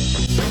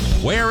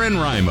Where in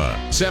Rima,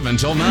 7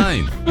 till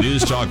 9.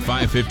 News Talk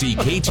 550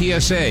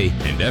 KTSA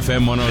and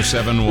FM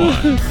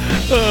 1071.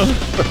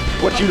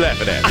 What you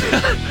laughing at?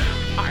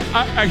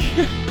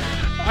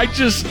 I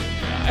just,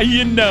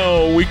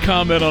 we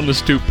comment on the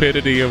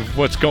stupidity of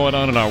what's going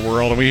on in our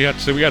world, and we got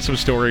some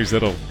stories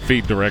that'll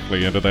feed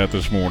directly into that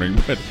this morning.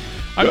 But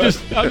I'm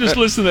just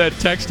listening to that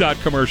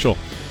TxDOT commercial.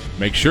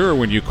 Make sure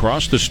when you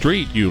cross the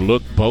street, you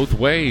look both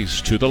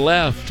ways, to the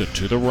left and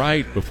to the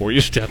right, before you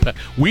step out.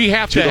 We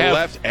have to have the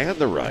left and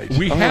the right.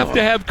 We have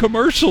to have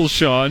commercials,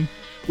 Sean.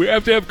 We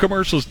have to have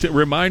commercials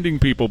reminding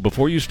people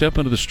before you step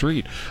into the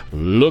street.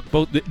 Look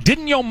both.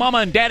 Didn't your mama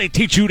and daddy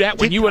teach you that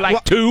when you were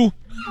like 2?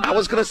 I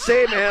was gonna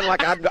say, man,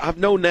 like I've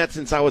known that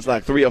since I was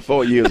like 3 or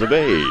 4 years of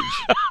age.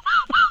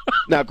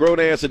 Now,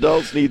 grown-ass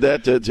adults need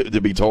that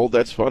to be told.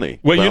 That's funny.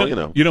 Well, you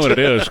know what it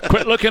is.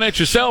 Quit looking at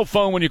your cell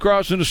phone when you're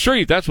crossing the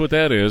street. That's what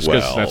that is,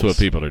 because that's what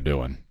people are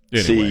doing.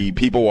 Anyway. See,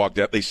 people walk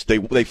down.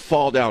 They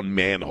fall down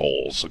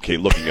manholes. Okay,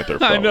 looking at their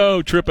phone. I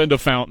know, trip into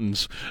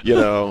fountains.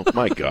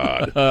 My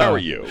God. How are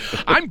you?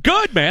 I'm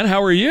good, man.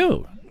 How are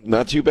you?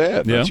 Not too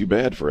bad. Yeah. Not too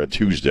bad for a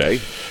Tuesday.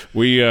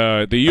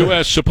 The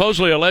U.S.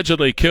 supposedly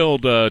allegedly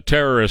killed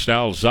terrorist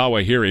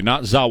al-Zawahiri,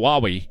 not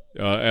Zawawi,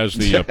 as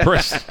the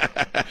press.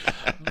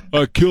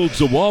 I killed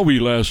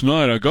Zawawi last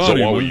night. I got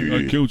him.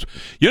 I killed.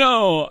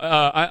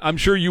 I'm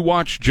sure you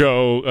watched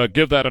Joe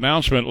give that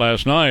announcement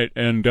last night,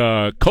 and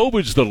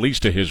COVID's the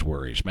least of his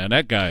worries, man.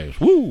 That guy is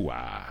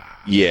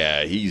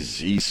Yeah,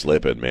 he's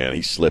slipping, man.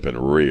 He's slipping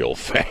real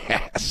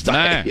fast.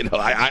 Nah.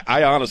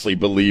 I honestly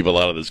believe a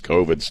lot of this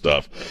COVID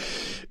stuff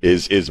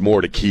is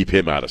more to keep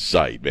him out of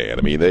sight, man.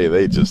 I mean,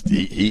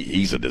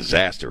 he's a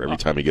disaster every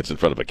time he gets in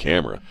front of a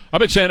camera. I've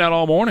been saying that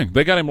all morning.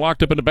 They got him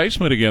locked up in the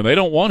basement again. They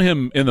don't want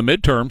him in the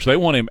midterms. They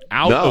want him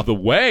out of the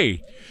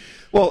way.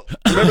 Well,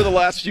 remember the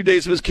last few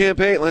days of his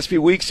campaign, last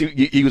few weeks,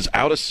 he was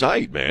out of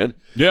sight, man.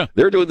 Yeah.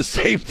 They're doing the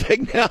same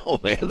thing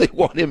now, man. They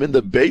want him in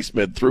the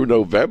basement through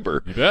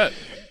November. You bet.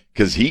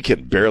 Because he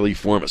can barely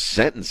form a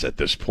sentence at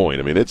this point.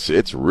 I mean,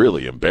 it's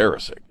really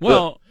embarrassing.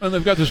 Well, and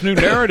they've got this new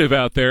narrative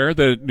out there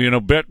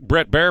that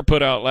Brett Baer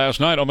put out last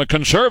night on the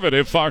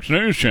conservative Fox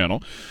News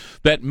channel.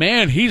 That,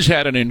 man, he's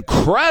had an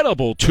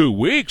incredible 2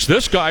 weeks.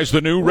 This guy's the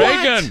new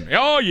Reagan.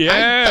 Oh,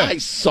 yeah. I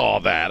saw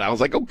that. I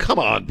was like, oh, come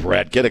on,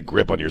 Brett. Get a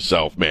grip on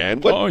yourself, man.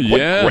 What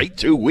great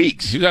 2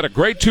 weeks. He's had a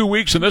great 2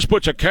 weeks, and this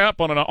puts a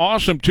cap on an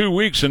awesome 2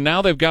 weeks. And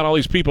now they've got all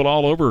these people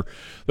all over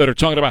that are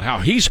talking about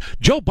how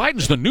Joe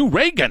Biden's the new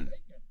Reagan.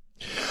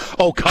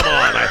 Oh, come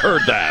on. I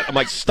heard that. I'm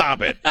like, stop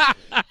it.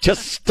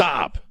 Just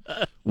stop.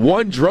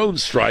 One drone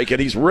strike, and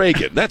he's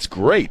Reagan. That's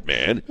great,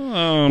 man.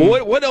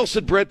 What else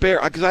did Brett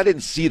Baer, because I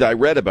didn't see that, I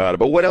read about it,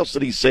 but what else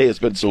did he say has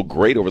been so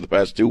great over the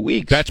past 2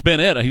 weeks? That's been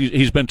it.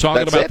 He's been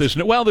talking about this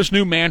new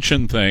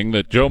Manchin thing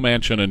that Joe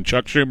Manchin and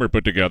Chuck Schumer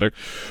put together,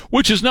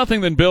 which is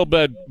nothing than Build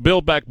Back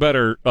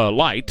Better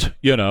light,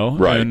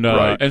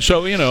 Right, And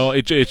so,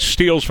 it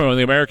steals from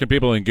the American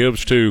people and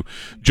gives to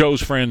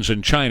Joe's friends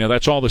in China.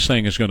 That's all this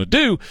thing is going to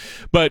do.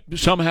 But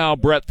somehow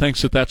Brett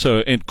thinks that that's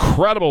an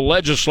incredible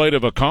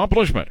legislative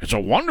accomplishment. It's a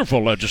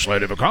wonderful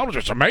legislative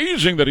accomplishment. It's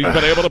amazing that he's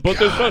been able to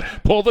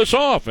pull this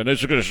off. And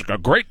it's a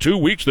great 2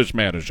 weeks this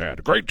man has had.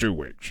 A great 2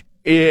 weeks.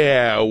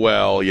 Yeah,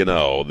 well,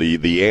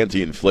 the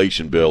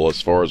anti-inflation bill,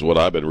 as far as what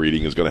I've been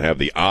reading, is going to have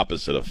the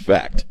opposite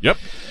effect. Yep.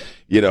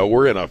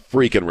 We're in a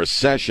freaking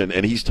recession,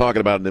 and he's talking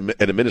about an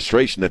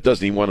administration that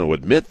doesn't even want to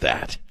admit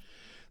that.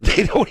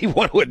 They don't even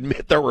want to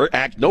admit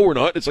that no, we're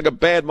not. It's like a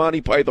bad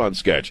Monty Python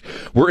sketch.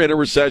 We're in a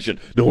recession.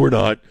 No, we're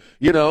not.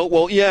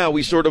 Well, yeah,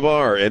 we sort of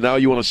are. And now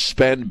you want to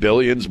spend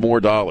billions more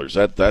dollars.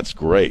 That's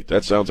great.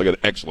 That sounds like an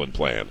excellent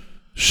plan.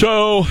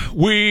 So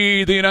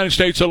the United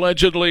States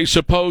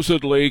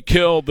supposedly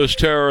killed this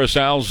terrorist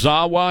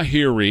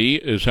al-Zawahiri,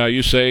 is how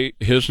you say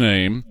his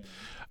name.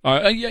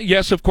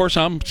 Yes, of course,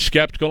 I'm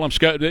skeptical.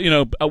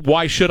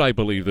 Why should I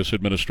believe this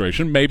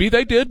administration? Maybe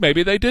they did.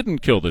 Maybe they didn't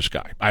kill this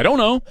guy. I don't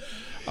know.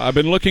 I've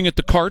been looking at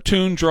the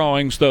cartoon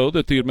drawings, though,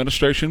 that the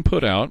administration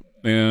put out,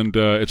 and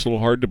it's a little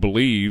hard to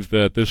believe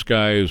that this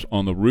guy is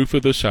on the roof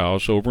of this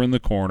house over in the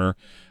corner,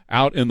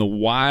 out in the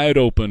wide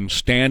open,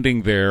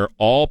 standing there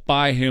all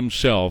by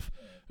himself.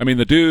 I mean,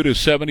 the dude is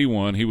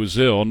 71. He was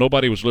ill.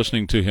 Nobody was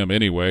listening to him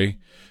anyway,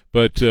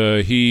 but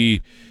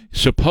he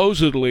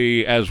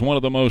supposedly, as one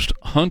of the most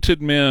hunted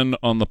men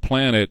on the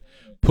planet,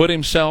 put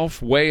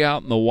himself way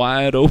out in the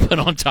wide open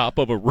on top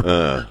of a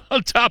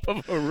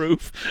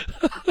roof.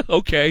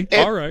 Okay,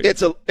 all right.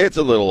 It's a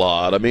little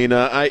odd. I mean,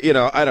 I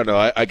don't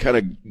know. I kind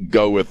of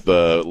go with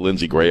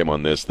Lindsey Graham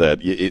on this. That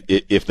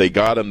if they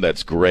got him,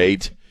 that's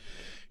great.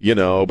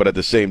 But at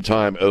the same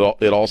time,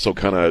 it also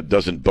kind of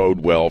doesn't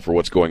bode well for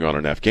what's going on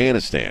in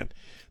Afghanistan.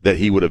 That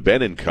he would have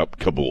been in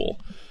Kabul,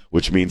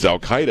 which means Al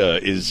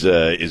Qaeda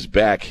is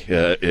back.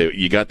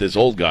 You got this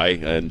old guy,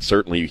 and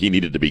certainly he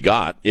needed to be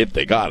got if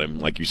they got him,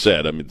 like you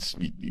said. I mean,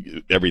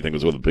 everything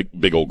was with a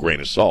big old grain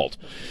of salt.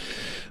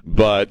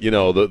 But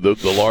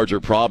the larger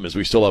problem is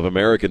we still have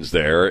Americans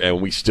there, and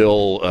we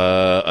still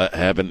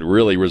haven't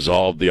really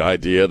resolved the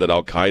idea that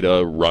Al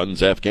Qaeda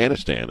runs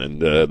Afghanistan,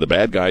 and the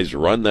bad guys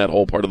run that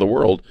whole part of the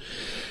world.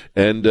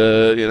 And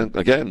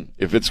again,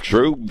 if it's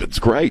true, it's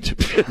great.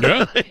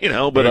 Yeah,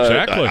 but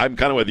exactly. I'm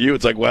kind of with you.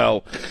 It's like,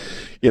 well,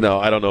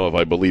 I don't know if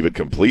I believe it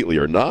completely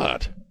or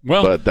not.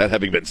 Well, but that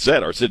having been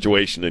said, our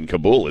situation in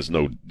Kabul is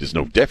no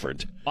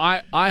different.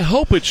 I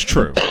hope it's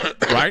true,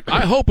 right?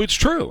 I hope it's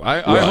true.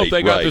 I hope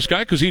they got this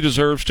guy because he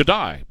deserves to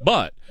die.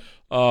 But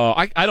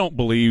I don't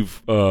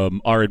believe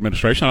our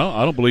administration.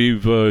 I don't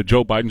believe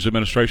Joe Biden's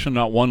administration,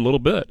 not one little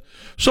bit.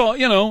 So,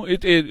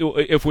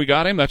 if we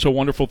got him, that's a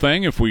wonderful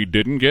thing. If we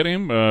didn't get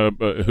him,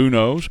 who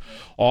knows?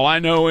 All I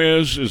know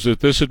is that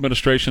this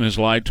administration has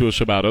lied to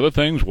us about other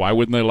things. Why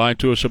wouldn't they lie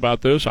to us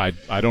about this? I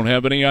don't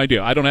have any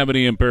idea. I don't have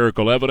any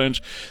empirical evidence.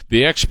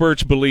 The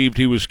experts believed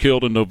he was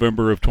killed in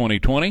November of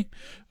 2020.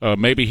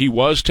 Maybe he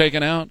was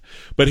taken out.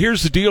 But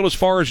here's the deal as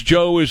far as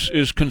Joe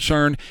is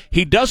concerned.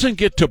 He doesn't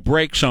get to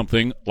break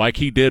something like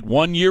he did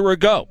 1 year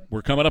ago.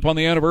 We're coming up on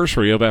the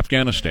anniversary of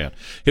Afghanistan.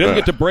 He doesn't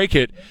get to break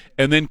it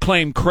and then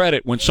claim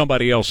credit when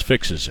somebody else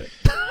fixes it.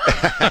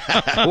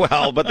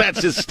 Well, but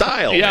that's his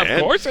style, yeah, man.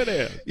 Of course it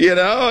is.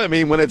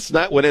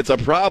 When it's a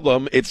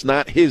problem, it's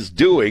not his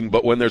doing,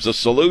 but when there's a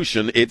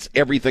solution, it's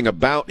everything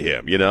about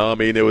him,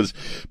 it was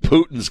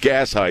Putin's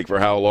gas hike for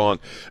how long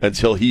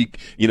until he,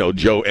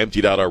 Joe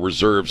emptied out our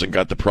reserves and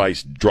got the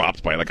price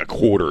dropped by like a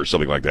quarter or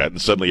something like that, and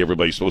suddenly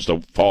everybody's supposed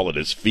to fall at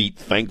his feet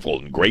thankful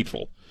and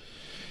grateful.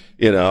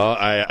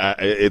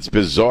 It's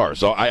bizarre.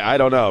 So I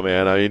don't know,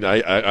 man.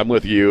 I'm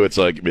with you. It's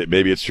like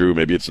maybe it's true,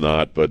 maybe it's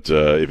not. But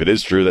if it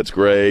is true, that's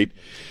great.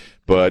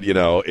 But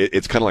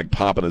it's kind of like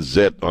popping a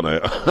zit on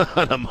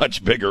a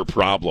much bigger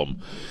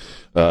problem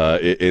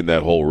in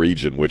that whole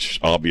region,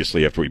 which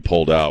obviously after we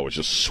pulled out was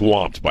just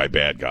swamped by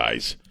bad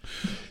guys.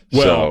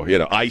 Well,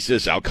 so,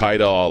 ISIS,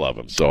 Al-Qaeda, all of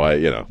them. So,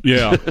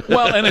 Yeah.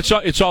 Well, and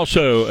it's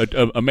also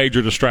a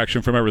major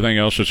distraction from everything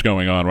else that's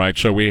going on, right?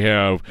 So we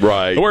have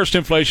the worst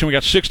inflation. We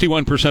got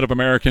 61% of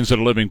Americans that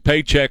are living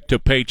paycheck to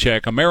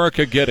paycheck.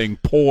 America getting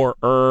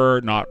poorer,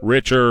 not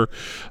richer.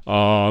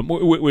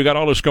 We got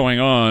all this going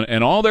on,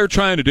 and all they're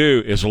trying to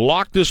do is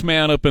lock this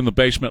man up in the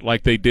basement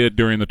like they did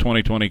during the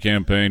 2020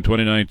 campaign,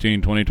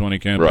 2019-2020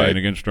 campaign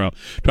against Trump,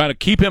 trying to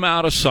keep him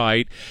out of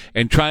sight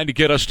and trying to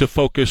get us to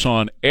focus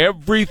on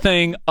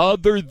everything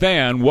other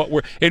than what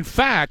we're. In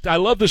fact, I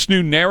love this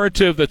new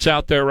narrative that's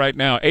out there right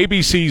now.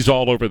 ABC's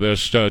all over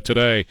this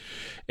today,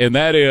 and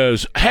that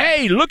is,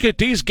 hey, look at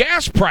these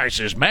gas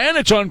prices, man.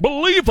 It's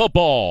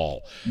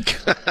unbelievable.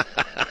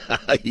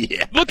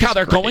 Yeah, look how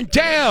they're going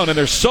down, and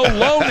they're so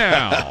low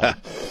now.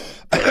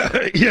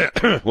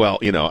 Yeah. Well,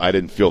 I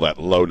didn't feel that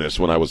lowness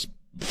when I was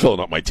filling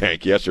up my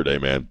tank yesterday,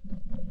 man.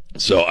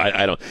 So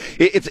I don't.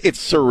 It's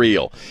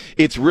surreal.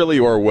 It's really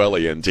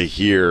Orwellian to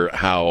hear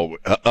how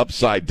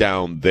upside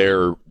down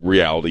their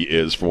reality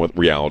is from what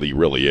reality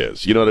really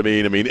is. You know what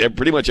I mean?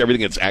 Pretty much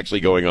everything that's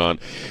actually going on,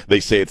 they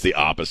say it's the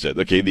opposite.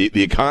 Okay,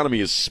 the economy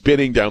is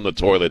spinning down the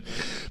toilet,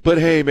 but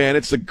hey, man,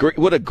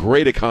 what a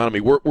great economy.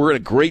 We're in a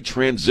great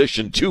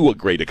transition to a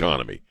great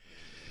economy.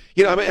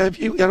 I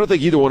don't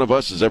think either one of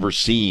us has ever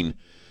seen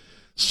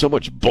so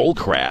much bull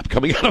crap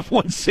coming out of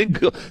one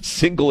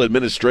single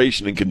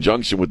administration in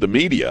conjunction with the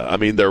media.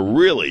 They're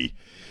really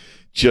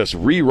just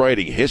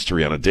rewriting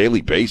history on a daily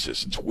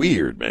basis. It's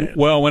weird, man.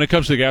 Well, when it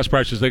comes to gas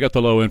prices, they got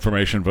the low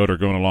information voter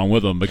going along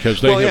with them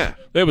because they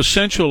have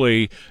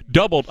essentially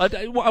doubled.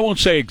 I won't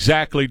say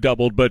exactly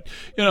doubled, but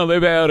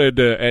they've added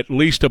at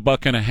least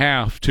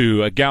 $1.50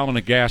 to a gallon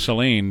of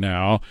gasoline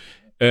now.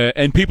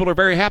 And people are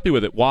very happy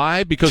with it.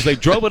 Why? Because they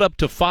drove it up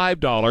to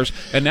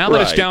 $5, and now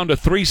that it's down to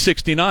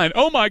 $3.69.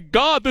 Oh my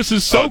God, this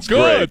is so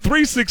good!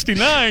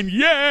 $3.69,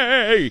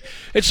 yay!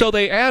 And so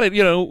they added.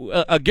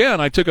 Again,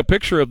 I took a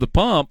picture of the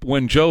pump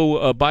when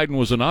Joe Biden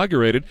was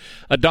inaugurated.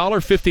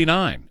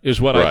 $1.59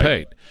 is what I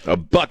paid.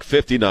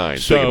 $1.59.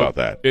 So think about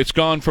that. It's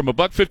gone from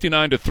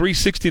 $1.59 to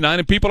 $3.69,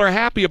 and people are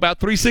happy about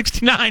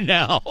 $3.69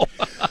 now.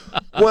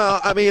 Well,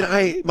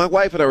 my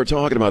wife and I were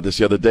talking about this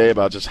the other day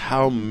about just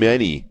how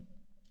many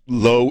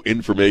low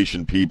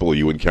information people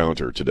you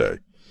encounter today.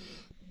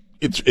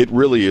 It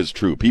really is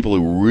true. People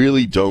who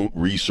really don't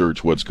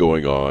research what's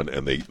going on,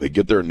 and they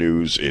get their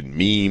news in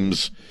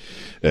memes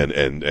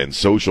and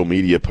social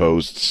media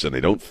posts, and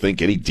they don't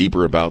think any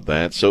deeper about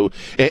that. So,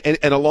 and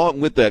along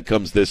with that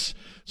comes this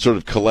sort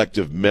of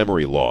collective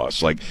memory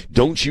loss. Like,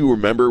 don't you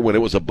remember when it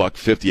was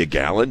 $1.50 a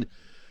gallon?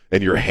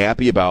 And you're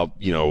happy about,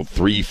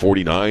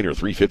 $3.49 or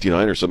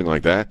 $3.59 or something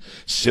like that,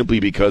 simply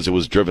because it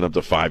was driven up to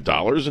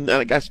 $5. And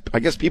I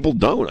guess people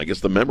don't. I guess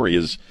the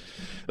memories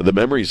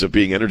of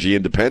being energy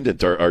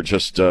independent are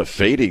just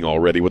fading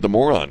already with the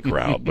moron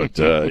crowd. But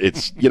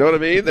it's, you know what I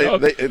mean?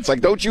 It's like,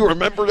 don't you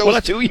remember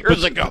those 2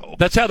 years ago?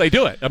 That's how they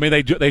do it.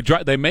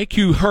 They make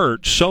you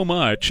hurt so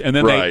much, and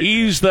then they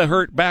ease the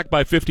hurt back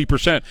by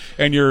 50%,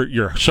 and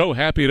you're so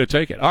happy to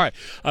take it. All right,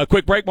 a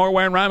quick break. More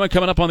Wayne Ryman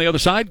coming up on the other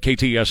side.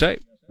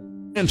 KTSA.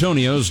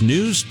 Antonio's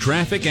news,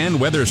 traffic, and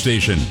weather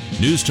station.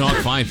 News Talk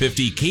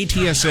 550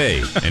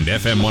 KTSA and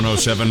FM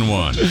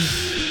 1071.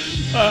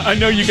 I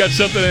know you got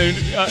something.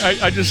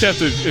 I just have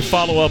to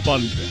follow up on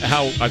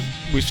how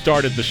we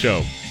started the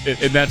show.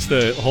 And that's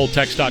the whole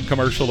TxDOT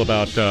commercial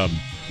about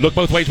Look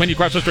both ways when you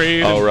cross the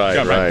street. Oh,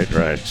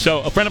 right.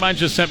 So a friend of mine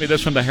just sent me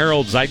this from the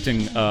Herald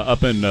Zeitung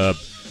up in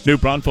New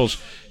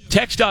Braunfels.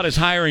 TxDOT is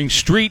hiring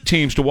street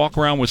teams to walk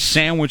around with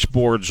sandwich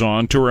boards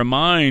on to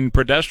remind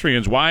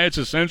pedestrians why it's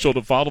essential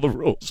to follow the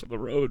rules of the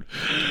road.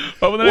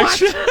 Over the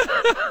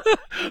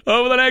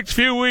next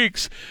few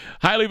weeks,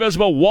 highly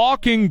visible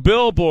walking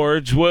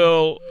billboards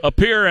will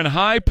appear in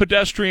high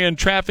pedestrian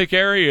traffic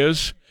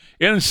areas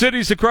in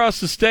cities across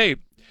the state.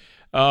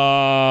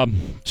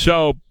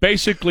 So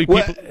basically,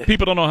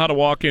 people don't know how to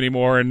walk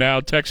anymore, and now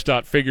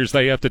TxDOT figures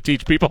they have to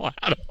teach people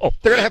how to walk.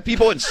 They're gonna have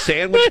people in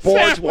sandwich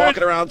boards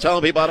walking around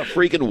telling people how to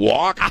freaking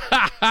walk.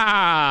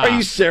 Are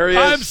you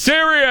serious? I'm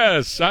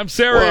serious. Oh,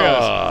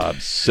 I'm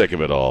sick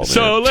of it all, man.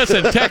 So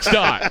listen,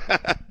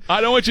 TxDOT,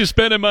 I don't want you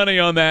spending money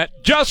on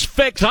that. Just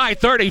fix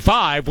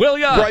I-35, will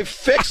ya? Right,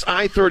 fix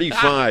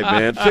I-35,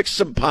 man. Fix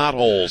some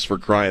potholes, for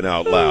crying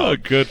out loud. Oh,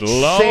 good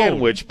Lord.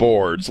 Sandwich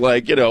boards,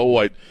 like,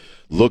 what?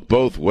 Look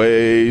both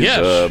ways.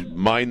 Yes.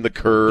 Mind the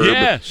curb.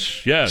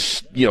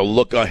 Yes.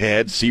 Look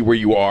ahead. See where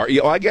you are.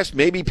 I guess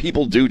maybe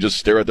people do just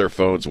stare at their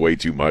phones way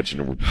too much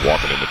and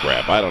walking in the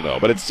crap. I don't know,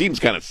 but it seems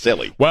kind of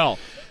silly. Well,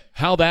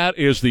 how that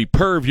is the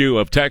purview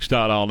of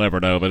TxDOT, I'll never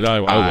know. But I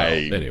will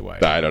anyway.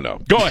 I don't know.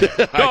 Go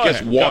ahead. I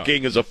guess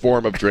walking is a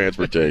form of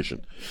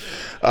transportation.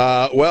 We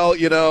got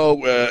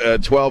a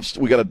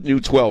new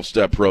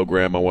 12-step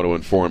program I want to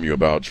inform you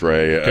about,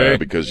 Trey, okay.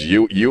 Because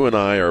you and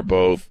I are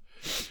both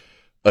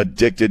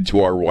addicted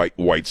to our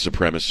white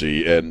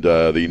supremacy, and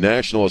the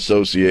National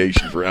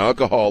Association for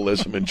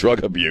Alcoholism and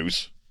Drug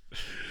Abuse.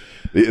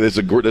 There's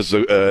a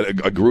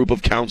group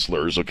of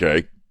counselors,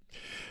 okay,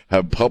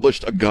 have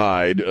published a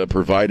guide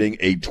providing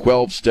a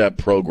 12-step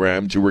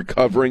program to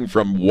recovering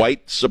from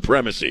white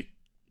supremacy.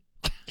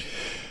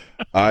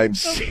 I'm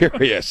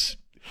serious.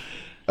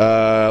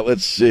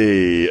 Let's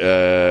see.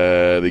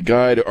 The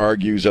guide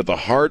argues that the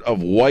heart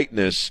of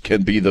whiteness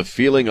can be the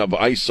feeling of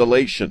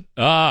isolation.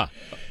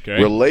 Okay.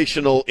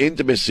 Relational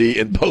intimacy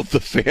in both the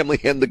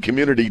family and the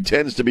community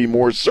tends to be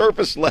more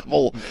surface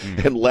level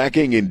and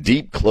lacking in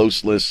deep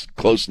closeness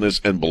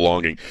and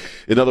belonging.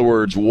 In other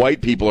words,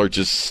 white people are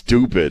just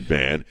stupid,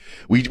 man.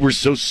 We're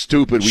so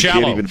stupid we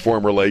can't even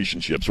form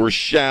relationships. We're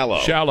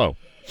shallow.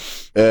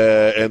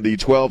 And the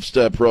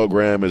 12-step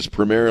program is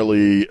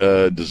primarily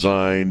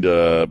designed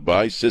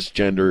by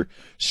cisgender,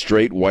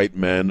 straight white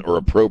men or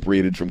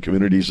appropriated from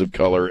communities of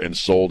color and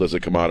sold as a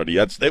commodity.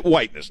 That's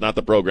whiteness, not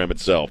the program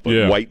itself,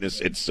 but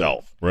whiteness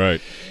itself.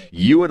 Right.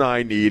 You and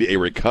I need a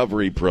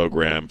recovery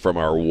program from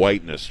our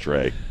whiteness,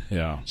 Trey.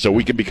 Yeah. So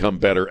we can become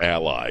better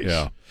allies.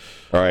 Yeah.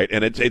 All right,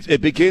 and it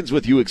begins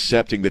with you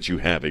accepting that you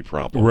have a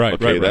problem. Right,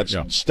 okay, right, that's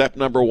step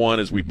number one.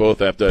 Is we both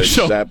have to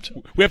accept.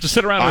 So we have to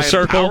sit around in a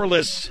circle.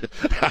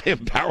 I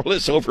am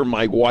powerless over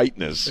my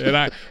whiteness. And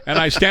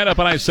I stand up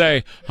and I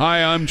say,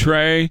 "Hi, I'm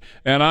Trey,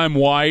 and I'm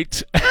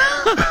white."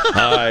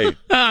 Hi,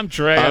 I'm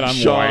Trey, and I'm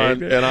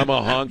Sean, white, and I'm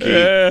a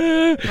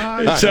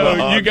honky.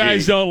 So you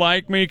guys don't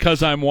like me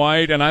because I'm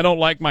white, and I don't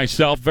like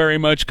myself very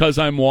much because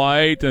I'm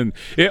white. And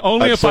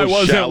only if I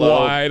wasn't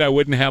white, I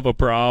wouldn't have a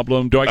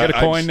problem. Do I get a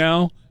coin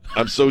now?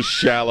 I'm so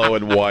shallow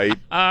and white,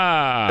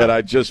 and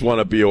I just want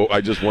to be.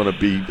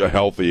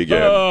 Healthy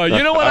again.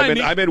 You know what I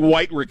need? I'm in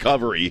white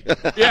recovery.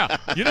 Yeah,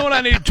 you know what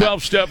I need?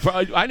 12-step.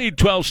 I need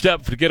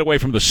 12-step to get away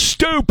from the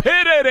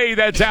stupidity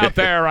that's out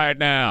there right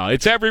now.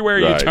 It's everywhere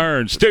you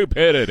turn.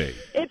 Stupidity.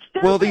 It's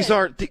stupid. Well, these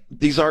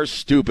are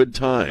stupid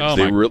times.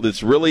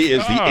 This really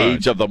is the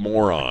age of the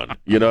moron.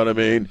 You know what I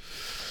mean?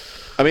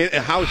 I mean,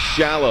 how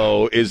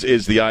shallow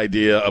is the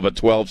idea of a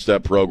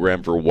 12-step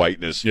program for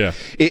whiteness? Yeah.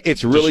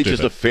 It's really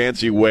just a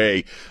fancy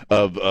way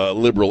of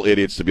liberal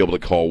idiots to be able to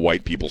call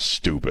white people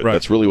stupid. Right.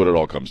 That's really what it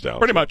all comes down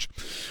Pretty to. much.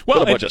 Well,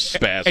 what a bunch of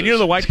spazzes. And you know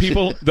the white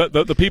people,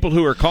 the people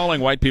who are calling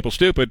white people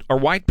stupid are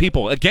white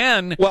people.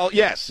 Again, well,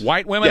 yes.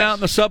 White women out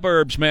in the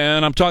suburbs,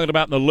 man. I'm talking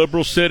about in the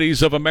liberal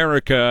cities of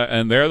America,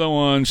 and they're the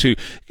ones who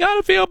got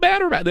to feel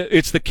better about it.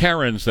 It's the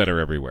Karens that are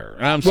everywhere.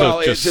 I'm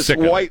just sick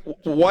of it.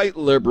 White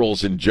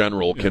liberals in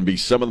general can be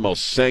some of the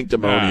most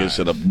sanctimonious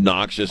and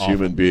obnoxious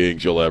human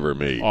beings you'll ever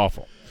meet.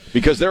 Awful.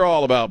 Because they're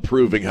all about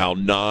proving how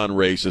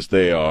non-racist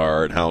they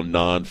are and how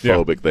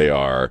non-phobic they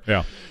are.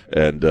 Yeah.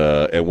 And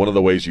one of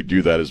the ways you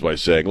do that is by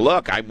saying,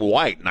 look, I'm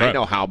white, and I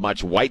know how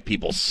much white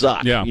people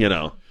suck. Yeah. You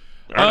know.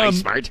 Aren't I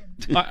smart?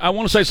 I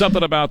want to say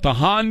something about the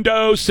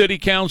Hondo City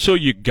Council.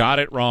 You got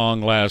it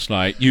wrong last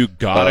night. You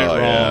got it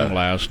wrong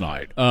last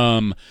night.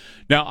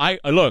 Now, I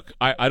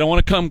don't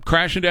want to come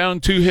crashing down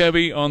too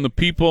heavy on the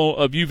people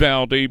of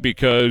Uvalde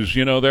because,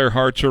 their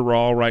hearts are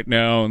raw right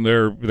now and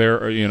they're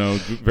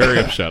very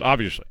upset,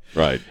 obviously.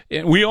 Right.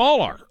 And we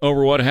all are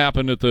over what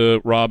happened at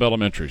the Robb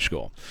Elementary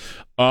School.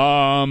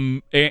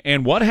 And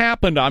what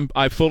happened,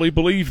 I fully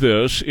believe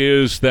this,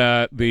 is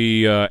that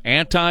the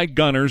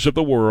anti-gunners of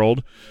the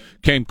world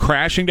came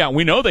crashing down.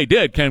 We know they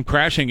did, came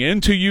crashing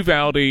into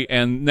Uvalde,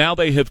 and now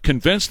they have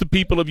convinced the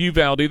people of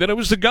Uvalde that it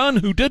was the gun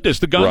who did this.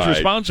 The gun's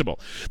responsible.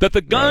 That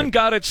the gun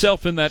got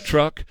itself in that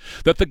truck,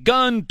 that the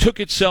gun took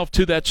itself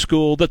to that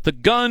school, that the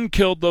gun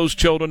killed those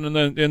children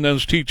and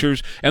those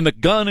teachers, and the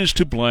gun is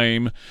to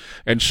blame.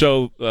 And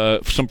so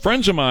some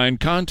friends of mine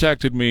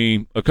contacted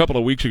me a couple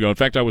of weeks ago. In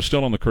fact, I was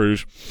still on the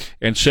cruise,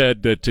 and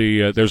said that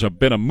there's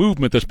been a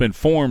movement that's been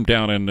formed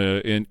down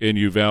in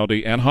Uvalde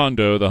and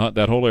Hondo,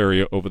 that whole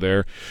area over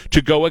there,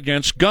 to go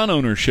against gun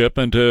ownership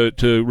and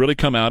to really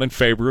come out in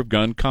favor of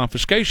gun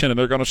confiscation. And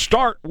they're going to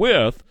start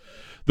with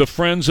the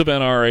Friends of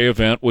NRA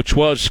event, which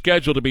was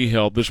scheduled to be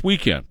held this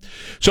weekend.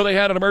 So they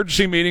had an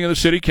emergency meeting of the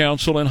city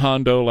council in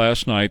Hondo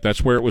last night.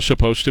 That's where it was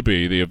supposed to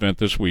be, the event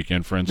this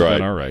weekend, Friends of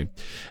NRA.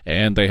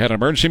 And they had an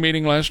emergency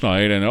meeting last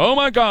night, and oh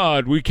my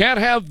God, we can't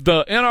have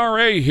the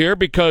NRA here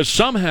because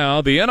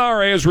somehow the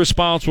NRA is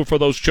responsible for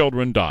those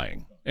children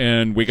dying.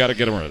 And we got to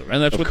get them rid of them.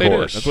 And that's what they did.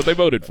 That's what they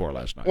voted for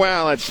last night.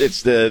 Well,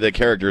 it's the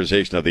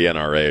characterization of the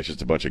NRA. It's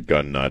just a bunch of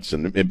gun nuts.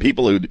 And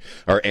people who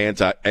are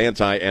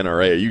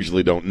anti-NRA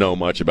usually don't know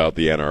much about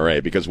the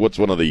NRA, because what's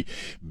one of the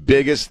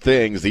biggest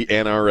things the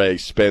NRA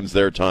spends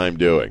their time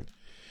doing?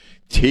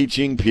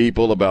 Teaching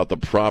people about the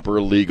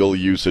proper legal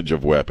usage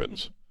of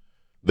weapons.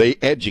 They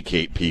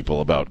educate people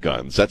about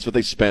guns. That's what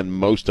they spend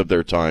most of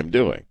their time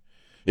doing,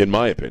 in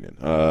my opinion.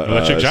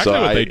 That's exactly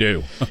what they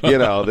do.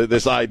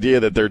 This idea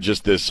that they're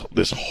just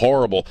this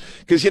horrible,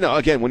 because,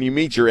 again, when you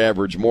meet your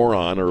average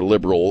moron or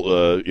liberal,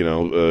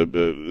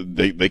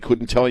 they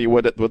couldn't tell you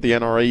what the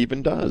NRA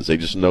even does. They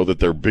just know that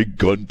they're big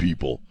gun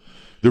people.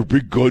 They're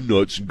big gun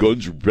nuts, and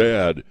guns are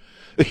bad.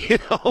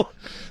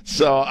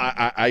 So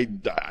I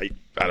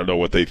don't know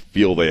what they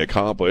feel they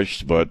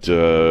accomplished, but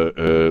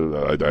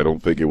I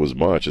don't think it was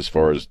much as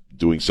far as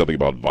doing something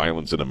about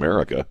violence in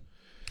America.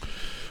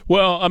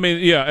 Well, I mean,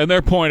 yeah, and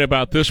their point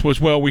about this was,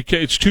 well,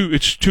 it's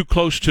too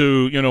close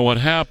to what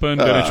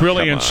happened, and it's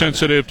really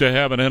insensitive to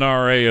have an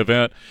NRA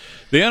event.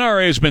 The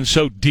NRA has been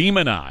so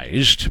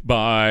demonized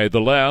by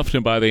the left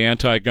and by the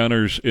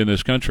anti-gunners in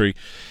this country.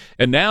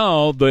 And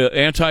now the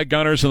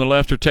anti-gunners and the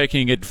left are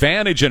taking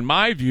advantage, in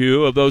my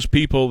view, of those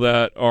people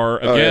that are,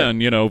 again,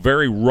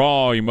 very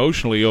raw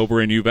emotionally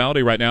over in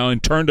Uvalde right now,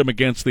 and turned them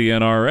against the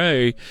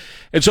NRA.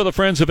 And so the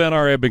Friends of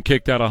NRA have been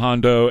kicked out of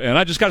Hondo. And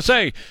I just got to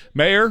say,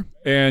 Mayor,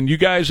 and you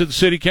guys at the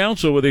city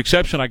council, with the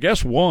exception, I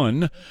guess,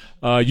 one,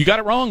 you got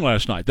it wrong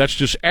last night. That's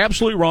just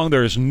absolutely wrong.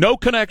 There is no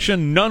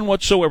connection, none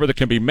whatsoever, that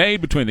can be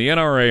made between the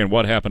NRA and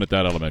what happened at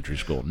that elementary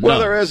school. None. Well,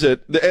 there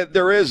isn't.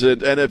 There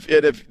isn't. And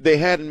if they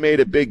hadn't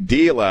made a big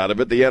deal out of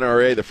it, the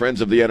NRA, the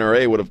Friends of the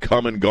NRA, would have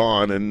come and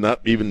gone and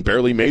not even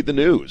barely made the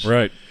news.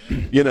 Right.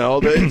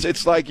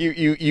 It's like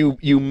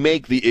you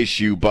make the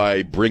issue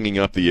by bringing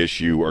up the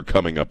issue or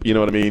coming up. You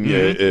know what I mean?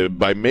 Mm-hmm.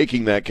 By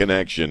making that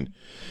connection,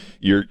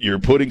 you're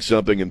putting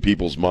something in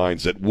people's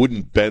minds that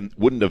wouldn't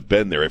have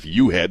been there if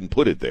you hadn't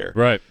put it there.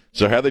 Right.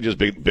 So had they just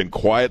been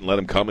quiet and let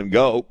them come and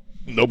go,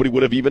 nobody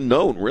would have even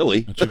known,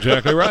 really. That's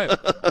exactly right.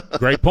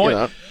 Great point.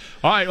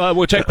 All right,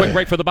 we'll take a quick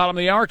break for the bottom of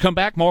the hour. Come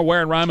back, more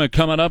Ware and Rima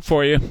coming up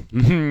for you.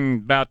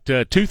 About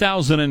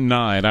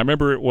 2009, I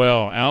remember it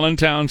well. Alan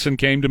Townsend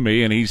came to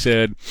me and he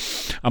said,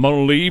 I'm going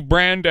to leave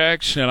Brand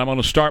X and I'm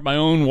going to start my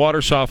own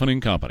water softening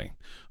company.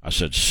 I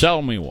said,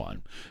 sell me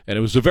one. And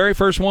it was the very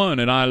first one,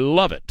 and I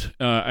love it.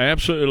 I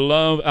absolutely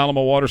love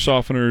Alamo Water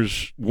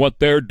Softeners, what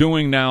they're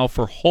doing now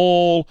for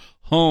whole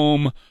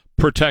home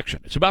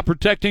protection. It's about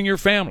protecting your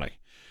family.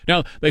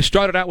 Now, they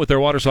started out with their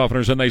water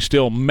softeners, and they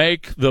still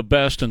make the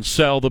best and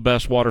sell the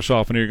best water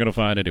softener you're going to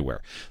find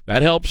anywhere.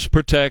 That helps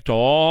protect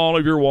all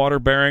of your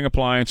water-bearing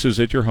appliances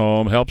at your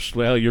home, helps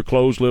your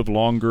clothes live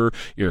longer,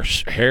 your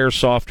hair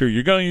softer,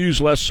 you're going to use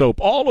less soap,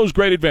 all those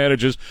great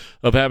advantages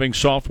of having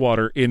soft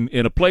water in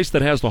a place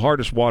that has the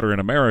hardest water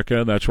in America,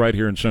 and that's right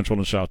here in Central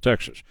and South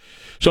Texas.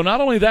 So not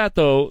only that,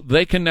 though,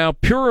 they can now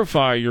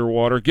purify your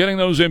water, getting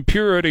those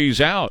impurities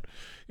out.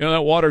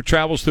 That water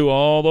travels through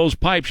all those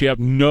pipes. You have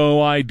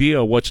no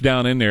idea what's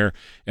down in there,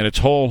 and it's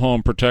whole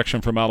home protection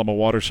from Alamo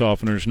Water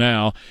Softeners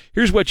now.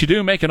 Here's what you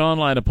do. Make an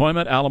online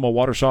appointment,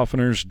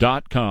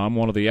 alamowatersofteners.com.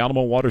 One of the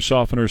Alamo Water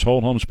Softeners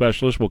whole home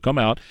specialists will come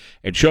out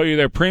and show you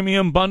their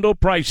premium bundle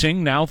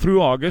pricing now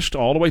through August,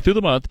 all the way through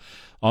the month,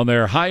 on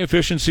their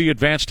high-efficiency,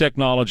 advanced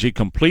technology,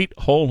 complete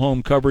whole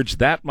home coverage.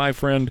 That, my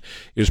friend,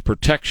 is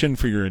protection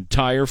for your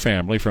entire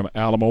family from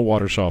Alamo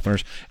Water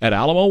Softeners at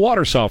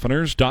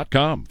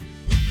alamowatersofteners.com.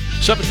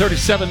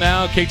 7:37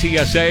 now,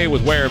 KTSA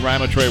with Ware and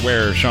Rima, Trey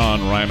Ware,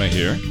 Sean Rima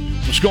here.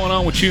 What's going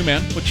on with you,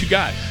 man? What you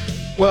got?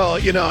 Well,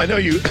 I know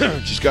you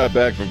just got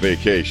back from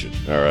vacation,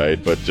 all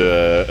right? But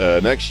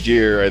next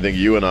year, I think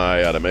you and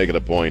I ought to make it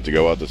a point to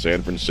go out to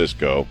San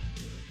Francisco,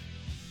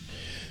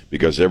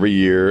 because every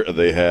year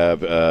they have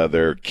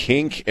their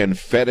Kink and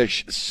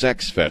Fetish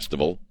Sex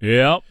Festival.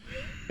 Yep.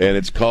 And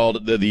it's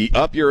called the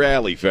Up Your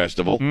Alley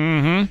Festival.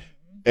 Mm-hmm.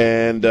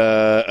 And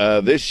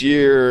this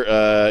year,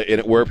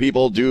 where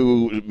people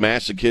do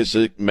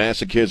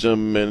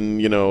masochism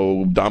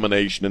and,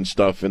 domination and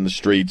stuff in the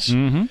streets,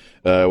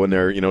 when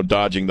they're,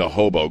 dodging the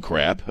hobo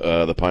crap,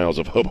 the piles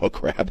of hobo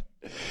crap.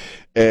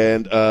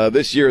 And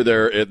this year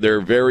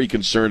they're very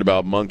concerned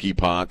about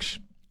monkeypox.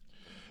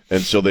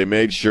 And so they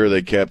made sure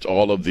they kept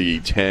all of the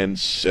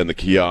tents and the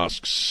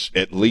kiosks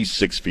at least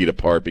 6 feet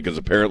apart because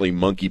apparently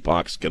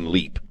monkeypox can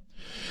leap.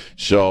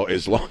 So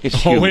as long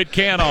as you... Oh, it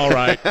can, all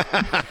right.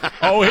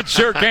 Oh, it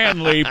sure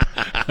can leap.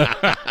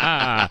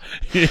 Yeah.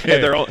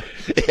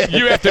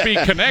 You have to be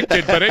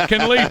connected, but it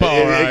can leap,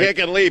 all right. It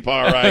can leap,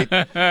 all right.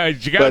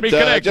 You got to be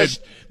connected.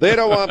 They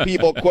don't want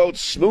people, quote,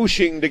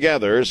 smooshing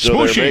together, so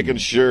Smooshing. they're making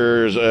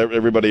sure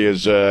everybody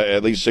is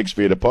at least 6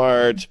 feet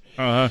apart.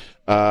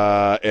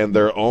 And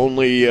they're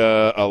only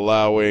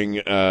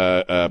allowing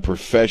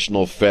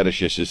professional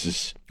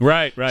fetishists.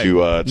 Right.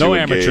 To no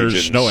engage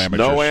amateurs. in, No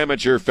amateurs. No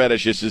amateur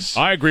fetishists.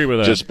 I agree with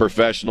that. Just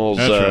professionals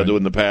Right.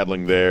 doing the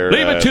paddling there.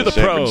 Leave it to the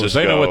San pros. Francisco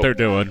They know what they're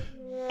doing.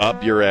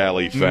 Up your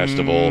alley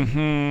festival.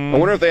 I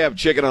wonder if they have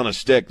chicken on a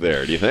stick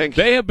there. Do you think?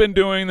 They have been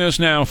doing this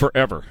now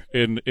forever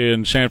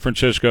in San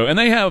Francisco, and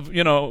they have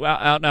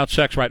out and out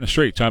sex right in the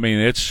streets. I mean,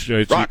 it's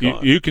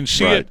you can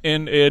see Right.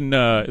 it in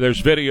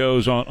there's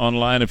videos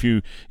online if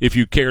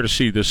you care to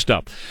see this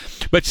stuff.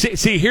 But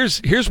see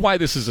here's why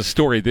this is a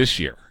story this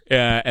year.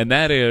 And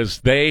that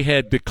is, they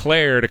had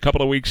declared a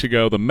couple of weeks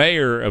ago, the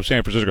mayor of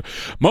San Francisco,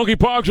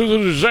 monkeypox is a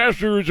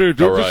disaster.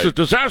 It's a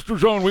disaster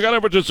zone. We got to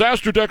have a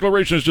disaster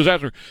declaration. It's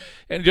disaster.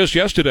 And just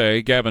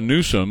yesterday, Gavin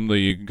Newsom,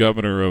 the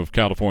governor of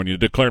California,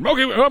 declared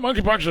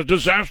monkeypox is a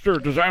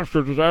disaster. It's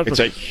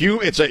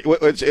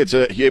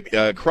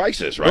a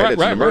crisis, right?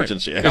 It's an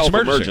emergency. A health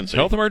emergency.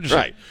 Health emergency.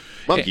 Right.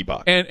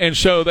 Monkeypox. And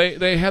so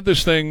they had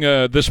this thing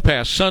this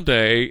past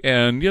Sunday,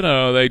 and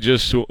they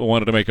just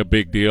wanted to make a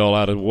big deal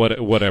out of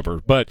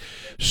whatever. But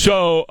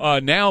so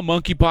now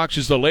monkeypox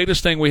is the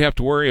latest thing we have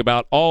to worry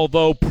about.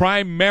 Although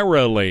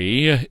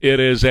primarily it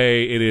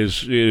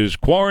is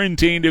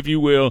quarantined, if you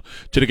will,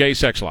 to the gay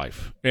sex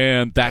life,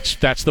 and that's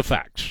the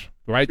facts,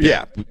 right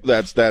there. Yeah,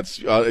 that's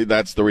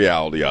the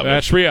reality of it.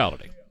 That's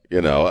reality.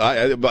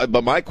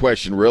 But my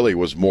question really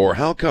was more,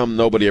 how come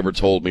nobody ever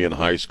told me in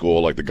high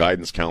school, like the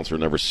guidance counselor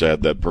never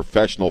said, that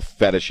professional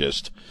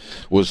fetishist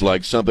was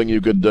like something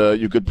you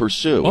could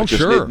pursue? Oh,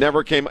 sure. It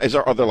never came.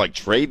 Are there like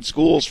trade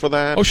schools for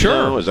that? Oh,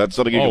 sure. Is that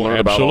something you can learn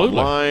absolutely.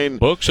 about online?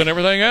 Books and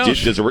everything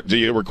else. Do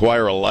you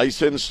require a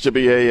license to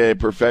be a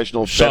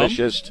professional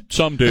fetishist?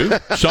 Some do.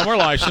 Some are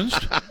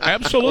licensed.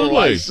 Absolutely.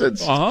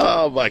 Licensed.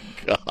 Uh-huh. Oh, my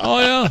God. Oh,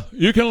 yeah.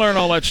 You can learn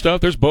all that stuff.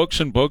 There's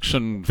books and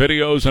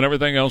videos and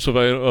everything else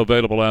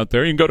available out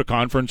there. You can go to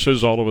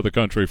conferences all over the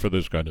country for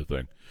this kind of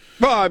thing.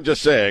 Well, I'm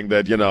just saying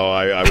that,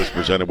 I was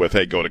presented with,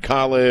 hey, go to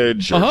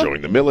college or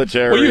join the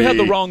military. Well, you had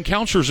the wrong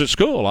counselors at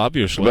school,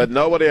 obviously. But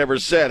nobody ever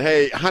said,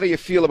 hey, how do you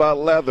feel about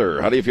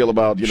leather? How do you feel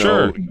about,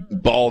 Sure.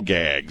 ball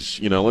gags?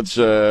 Let's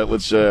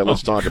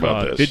talk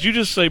about this. Did you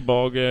just say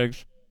ball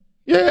gags?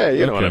 Yeah,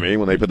 you know what I mean,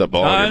 when they put the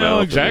ball in your mouth. I know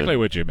exactly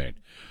what you mean.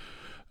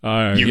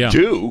 You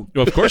do?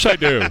 Well, of course I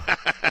do.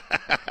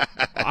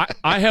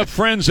 I have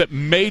friends that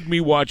made me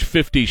watch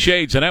 50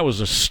 Shades, and that was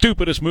the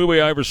stupidest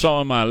movie I ever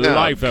saw in my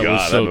life. That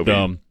was so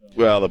dumb.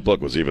 Well, the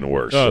book was even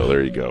worse, so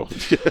there you go.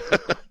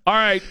 All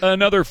right,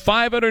 another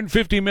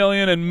 $550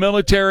 million in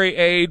military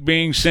aid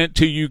being sent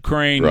to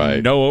Ukraine.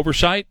 Right. No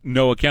oversight,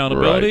 no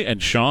accountability. Right.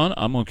 And Sean,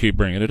 I'm going to keep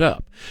bringing it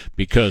up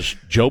because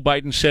Joe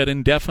Biden said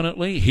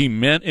indefinitely. He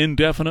meant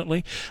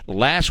indefinitely.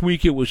 Last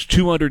week it was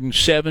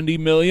 $270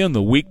 million.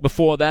 The week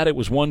before that it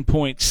was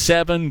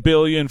 $1.7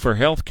 billion for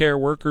healthcare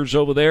workers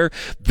over there.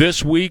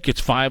 This week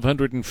it's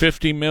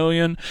 $550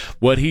 million.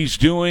 What he's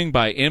doing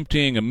by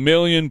emptying 1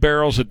 million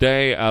barrels a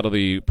day out of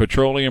the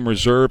petroleum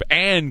reserve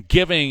and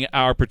giving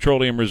our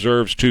petroleum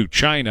reserves to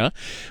China.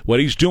 What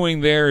he's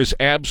doing there is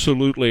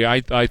absolutely,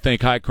 I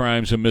think, high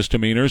crimes and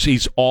misdemeanors.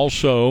 He's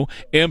also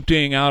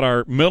emptying out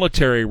our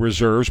military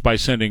reserves by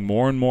sending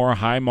more and more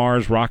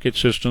HIMARS rocket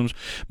systems,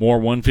 more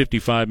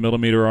 155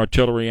 millimeter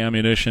artillery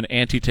ammunition,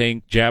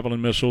 anti-tank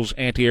Javelin missiles,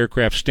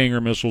 anti-aircraft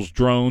Stinger missiles,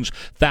 drones,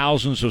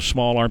 thousands of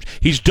small arms.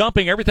 He's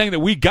dumping everything that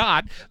we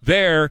got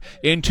there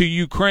into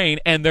Ukraine,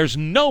 and there's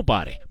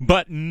nobody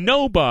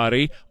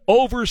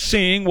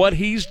overseeing what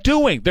he's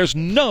doing. There's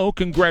no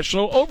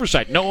congressional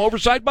oversight. No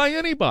oversight by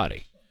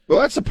anybody. Well,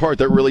 that's the part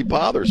that really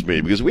bothers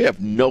me because we have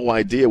no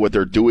idea what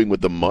they're doing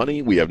with the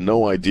money. We have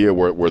no idea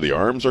where the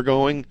arms are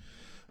going.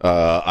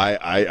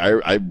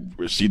 I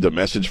received a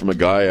message from a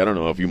guy, I don't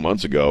know, a few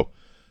months ago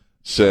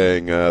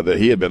saying that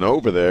he had been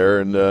over there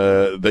and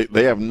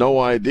they have no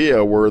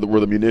idea where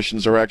the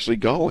munitions are actually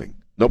going.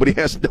 Nobody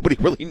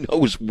really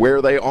knows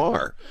where they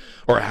are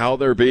or how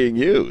they're being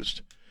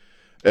used.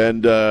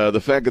 And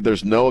the fact that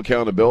there's no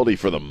accountability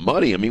for the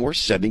money, I mean, we're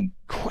sending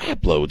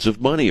crap loads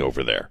of money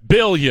over there.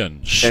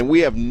 Billions. And we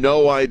have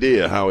no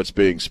idea how it's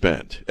being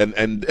spent.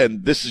 And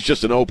this is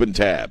just an open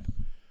tab.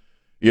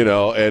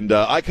 And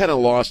I kind of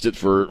lost it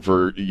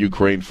for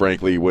Ukraine,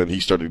 frankly, when he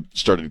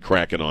started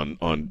cracking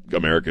on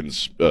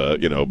Americans,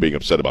 being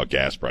upset about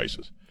gas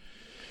prices.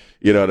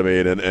 You know what I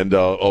mean? And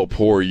oh,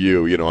 poor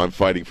you. I'm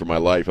fighting for my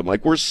life. I'm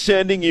like, we're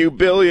sending you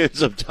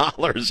billions of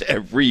dollars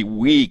every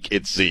week,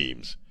 it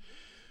seems.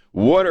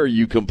 What are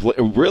you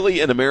really?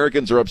 And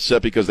Americans are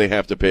upset because they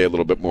have to pay a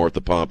little bit more at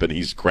the pump, and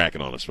he's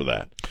cracking on us for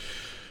that.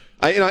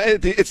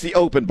 It's the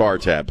open bar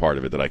tab part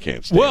of it that I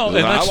can't stand. Well,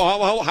 and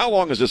how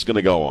long is this going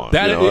to go on?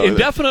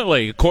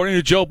 Indefinitely, according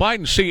to Joe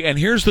Biden. See, and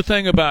here's the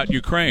thing about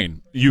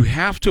Ukraine: you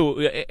have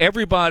to.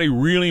 Everybody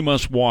really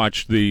must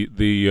watch the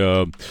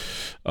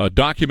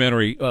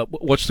documentary.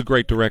 What's the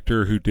great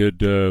director who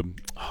did?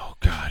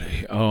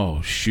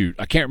 Shoot,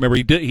 I can't remember.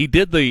 He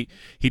did the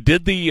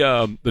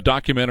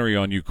documentary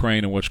on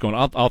Ukraine and what's going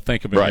on. I'll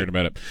think of it here in a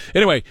minute.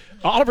 Anyway,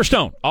 Oliver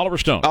Stone.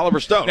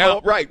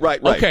 Now, right.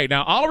 Okay,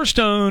 now Oliver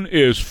Stone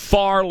is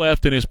far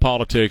left in his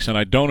politics, and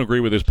I don't agree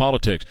with his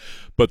politics.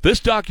 But this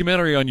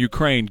documentary on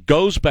Ukraine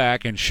goes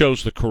back and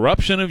shows the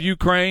corruption of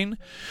Ukraine,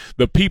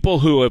 the people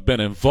who have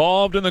been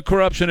involved in the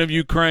corruption of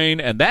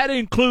Ukraine, and that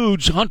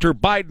includes Hunter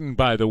Biden,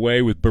 by the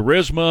way, with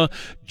Burisma,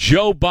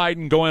 Joe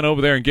Biden going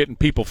over there and getting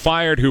people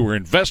fired who were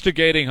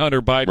investigating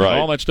Hunter Biden and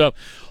all that stuff.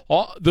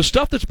 The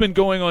stuff that's been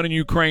going on in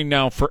Ukraine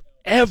now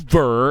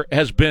forever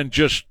has been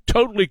just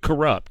totally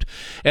corrupt.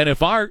 And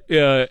if our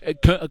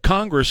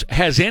Congress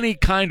has any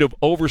kind of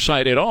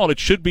oversight at all, it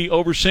should be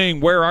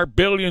overseeing where our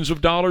billions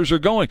of dollars are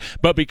going.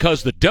 But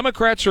because the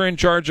Democrats are in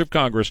charge of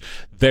Congress,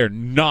 they're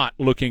not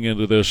looking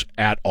into this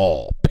at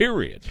all,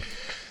 period.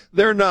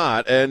 They're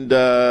not. And,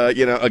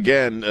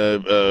 again,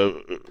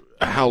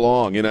 how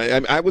long?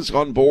 I was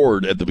on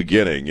board at the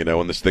beginning,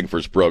 when this thing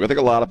first broke. I think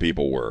a lot of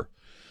people were.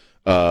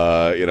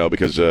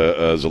 Because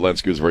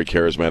Zelensky was a very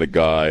charismatic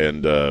guy,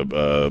 and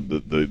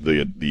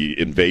the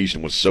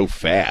invasion was so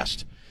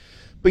fast.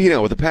 But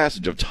with the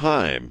passage of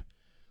time,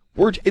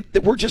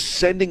 we're just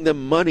sending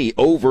them money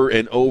over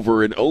and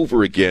over and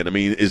over again. I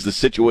mean, is the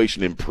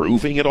situation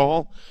improving at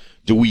all?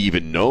 Do we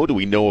even know? Do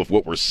we know if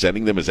what we're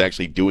sending them is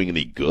actually doing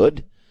any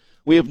good?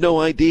 We have no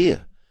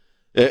idea.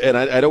 And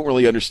I don't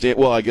really understand.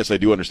 Well, I guess I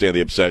do understand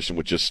the obsession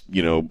with just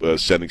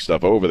sending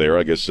stuff over there.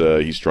 I guess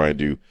he's trying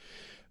to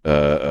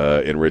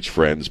enrich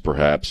friends,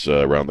 perhaps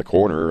around the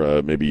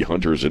corner. Maybe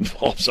Hunter's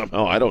involved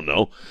somehow. I don't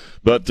know.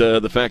 But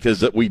the fact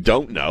is that we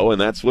don't know,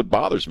 and that's what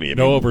bothers me.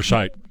 No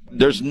oversight.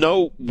 We have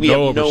no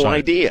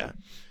idea.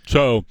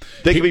 So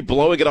they could be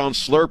blowing it on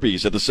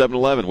Slurpees at the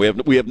 7-Eleven.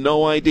 We have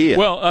no idea.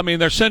 Well, I mean,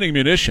 they're sending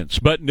munitions,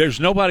 but there's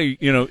nobody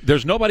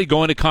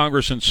going to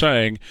Congress and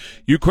saying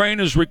Ukraine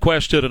has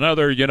requested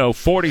another,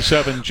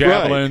 47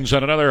 javelins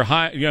and another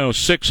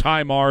 6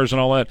 HIMARS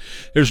and all that.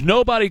 There's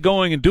nobody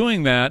going and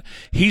doing that.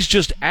 He's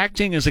just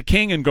acting as a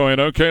king and going,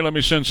 okay, let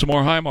me send some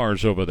more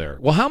HIMARS over there.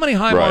 Well, how many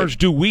HIMARS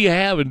do we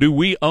have and do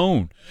we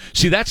own?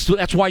 See, that's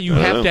why you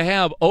have to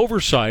have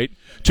oversight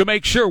to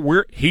make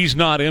sure he's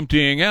not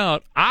emptying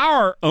out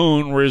our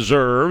own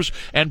reserves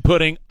and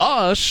putting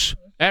us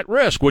at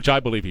risk, which I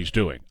believe he's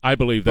doing. I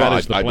believe that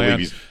is the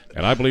plan,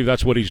 and I believe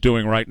that's what he's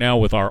doing right now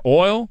with our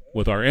oil,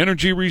 with our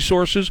energy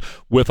resources,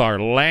 with our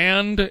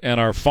land and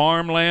our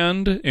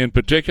farmland in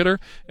particular,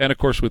 and, of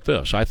course, with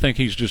this. I think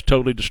he's just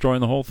totally destroying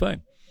the whole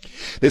thing.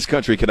 This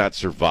country cannot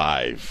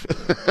survive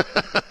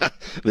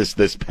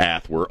this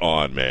path we're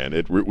on,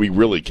 man. We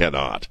really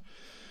cannot.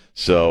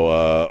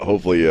 So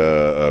hopefully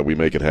we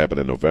make it happen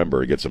in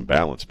November and get some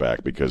balance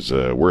back, because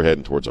we're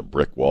heading towards a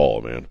brick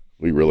wall, man.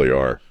 We really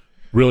are.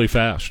 Really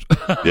fast.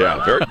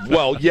 Yeah, very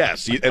well,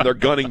 yes, and they're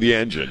gunning the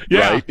engine.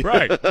 Yeah,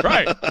 right.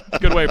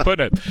 Good way of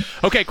putting it.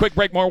 Okay, quick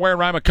break. More Ware and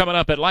Rima coming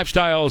up at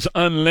Lifestyles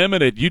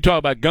Unlimited. You talk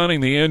about gunning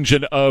the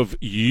engine of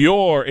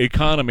your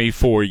economy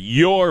for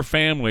your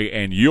family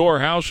and your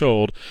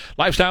household.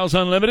 Lifestyles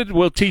Unlimited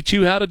will teach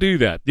you how to do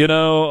that.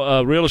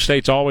 Real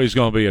estate's always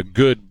going to be a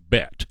good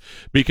bet,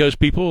 because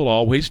people will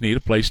always need a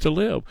place to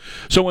live.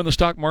 So when the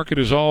stock market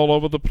is all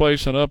over the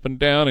place and up and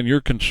down, and you're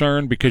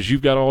concerned because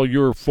you've got all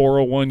your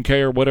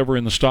 401k or whatever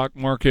in the stock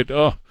market,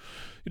 you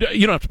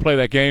don't have to play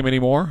that game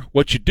anymore.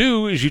 What you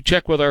do is you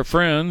check with our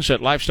friends at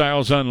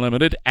Lifestyles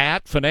Unlimited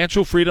at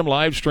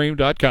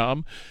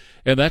financialfreedomlivestream.com,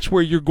 and that's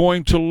where you're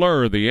going to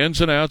learn the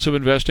ins and outs of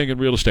investing in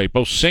real estate,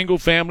 both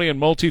single-family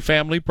and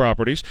multifamily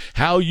properties,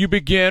 how you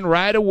begin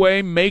right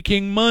away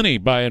making money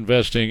by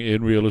investing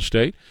in real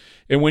estate.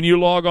 And when you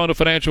log on to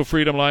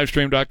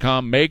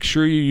financialfreedomlivestream.com, make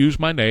sure you use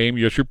my name,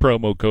 use your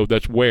promo code.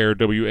 That's WARE,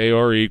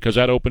 W-A-R-E, because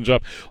that opens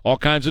up all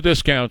kinds of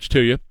discounts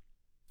to you.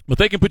 But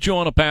they can put you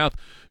on a path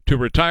to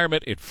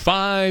retirement in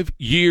 5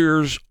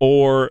 years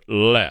or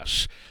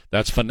less.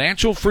 That's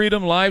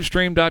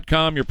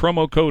financialfreedomlivestream.com. Your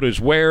promo code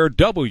is WARE,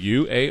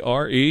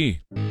 W-A-R-E.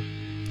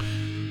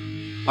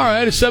 All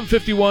right, it's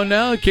 7:51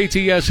 now at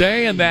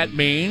KTSA, and that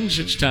means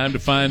it's time to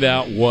find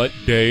out what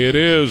day it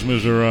is,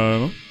 Mr.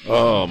 Ryan.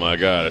 Oh, my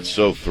God, it's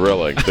so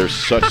thrilling. There's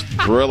such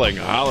thrilling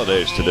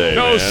holidays today,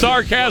 No man.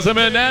 sarcasm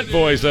in that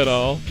voice at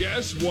all.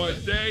 Guess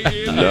what day it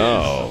is?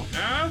 No.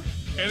 Huh?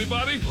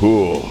 Anybody?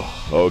 Ooh,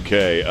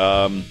 okay.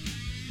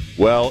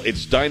 Well,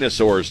 it's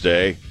Dinosaurs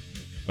Day,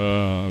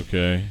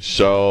 Okay.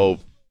 so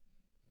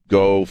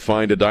go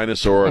find a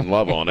dinosaur and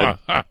love on it.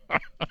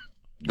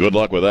 Good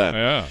luck with that.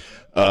 Yeah.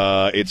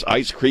 It's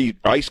ice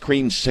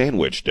cream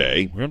sandwich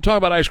day. We're going to talk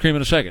about ice cream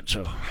in a second,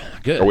 so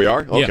good. Oh, we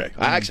are? Okay.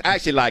 Yeah. I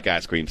actually like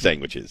ice cream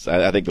sandwiches.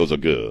 I think those are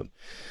good.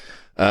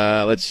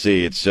 Let's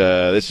see. It's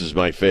this is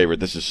my favorite.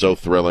 This is so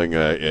thrilling.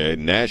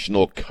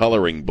 National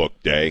Coloring Book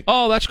Day.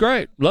 Oh, that's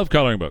great. Love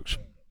coloring books.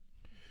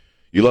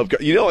 You love,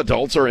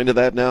 adults are into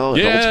that now.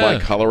 Yeah.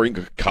 Adults buy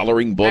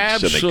coloring books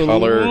Absolutely. and they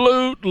color.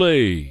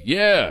 Absolutely,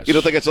 yes. You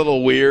don't think it's a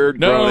little weird?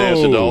 No. Grown-ass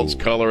adults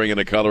coloring in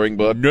a coloring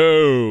book.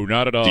 No,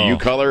 not at all. Do you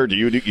color? Do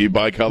you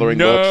buy coloring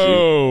books?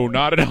 No,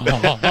 not at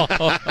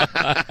all.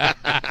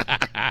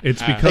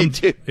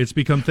 It's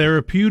become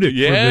therapeutic for the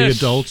Yes.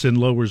 adults and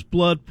lowers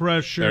blood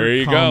pressure. There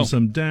you calms go.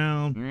 them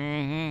down.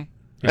 Mm-hmm.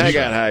 I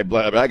got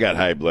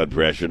high blood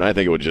pressure, and I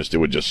think it would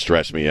just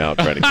stress me out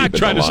trying to keep it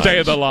Trying to stay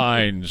in lines. the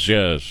lines,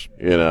 yes.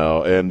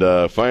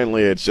 And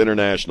finally, it's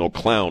International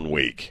Clown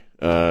Week.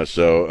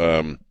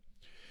 So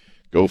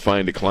go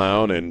find a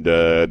clown and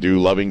do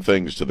loving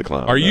things to the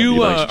clown. Are Be you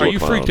nice to are a you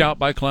clown. freaked out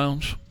by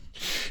clowns?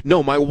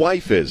 No, my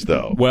wife is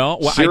though.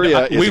 Well,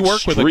 Syria is we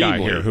work with a guy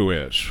extremely- here who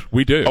is.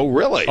 We do. Oh,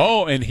 really?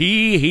 Oh, and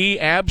he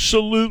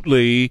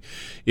absolutely.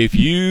 If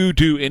you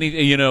do anything,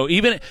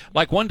 even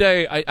like one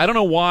day, I don't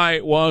know why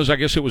it was. I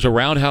guess it was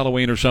around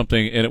Halloween or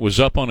something, and it was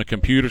up on a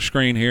computer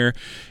screen here.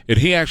 And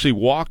he actually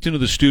walked into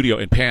the studio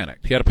and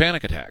panicked. He had a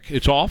panic attack.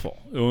 It's awful.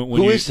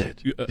 Who is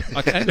it?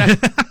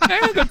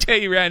 I'm going to tell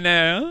you right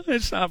now.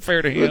 It's not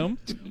fair to him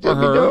or Let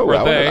me her know.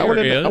 or they I or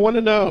want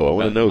to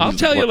know. I'll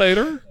tell you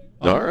later.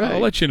 All right. I'll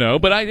let you know.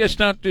 But it's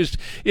not just.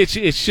 It's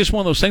just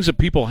one of those things that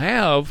people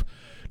have.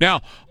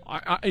 Now,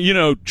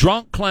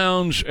 drunk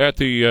clowns at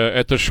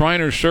the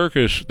Shriners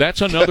Circus.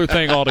 That's another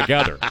thing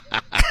altogether.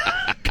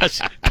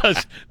 Because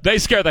they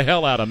scare the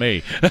hell out of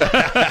me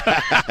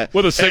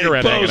with a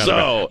cigarette hanging out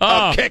Bozo, of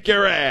I'll kick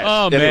your ass.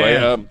 Oh, Anyway,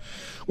 man.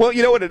 well,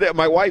 you know what it is?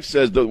 My wife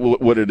says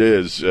what it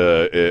is.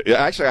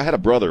 Actually, I had a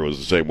brother who was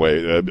the same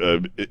way.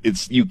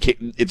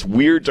 It's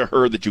weird to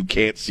her that you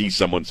can't see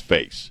someone's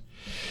face.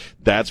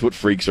 That's what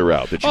freaks her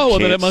out. That you well,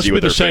 can't then it must see be what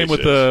the their same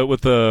face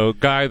with the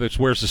guy that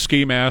wears the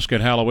ski mask at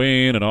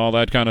Halloween and all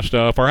that kind of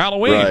stuff, or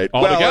Halloween Right.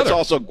 altogether.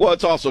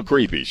 It's also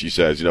creepy. She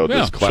says,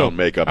 this clown so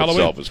makeup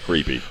Halloween. itself is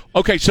creepy.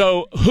 Okay,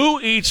 so who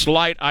eats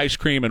light ice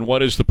cream, and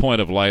what is the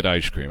point of light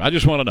ice cream? I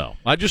just want to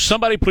know.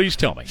 Somebody please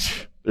tell me.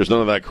 There's none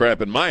of that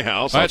crap in my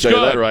house. That's I'll tell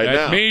good. you that right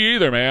now. Me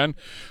either, man.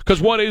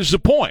 Because what is the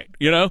point?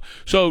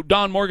 So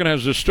Don Morgan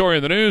has this story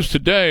in the news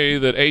today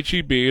that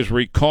HEB is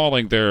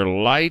recalling their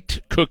light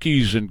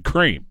cookies and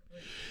cream.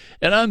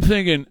 And I'm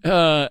thinking,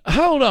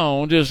 hold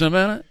on just a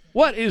minute.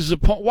 What is the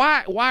point?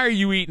 Why are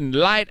you eating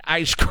light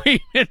ice cream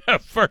in the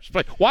first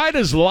place? Why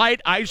does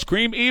light ice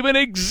cream even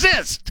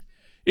exist?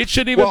 It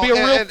shouldn't even be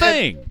a real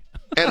thing.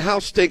 And how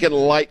stinking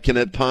light can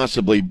it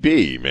possibly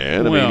be,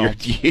 man? I mean,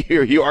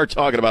 you are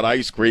talking about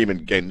ice cream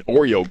and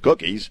Oreo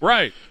cookies.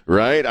 Right.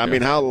 Right? I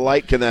mean, how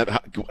light can that,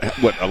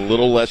 a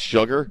little less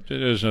sugar? It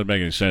doesn't make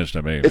any sense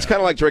to me. It's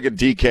kind of like drinking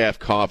decaf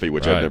coffee,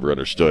 which I've never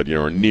understood,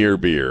 or near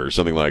beer or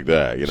something like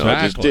that.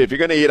 Exactly. Just, if you're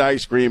going to eat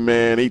ice cream,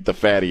 man, eat the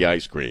fatty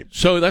ice cream.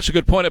 So that's a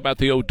good point about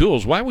the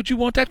O'Douls. Why would you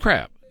want that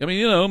crap? I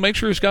mean, make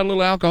sure it's got a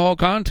little alcohol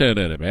content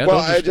in it, man. Well,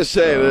 I just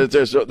say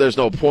that there's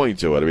no point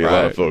to it. I mean, a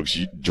lot of Right. folks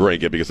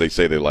drink it because they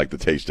say they like the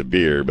taste of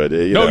beer, but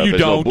you there's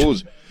don't. No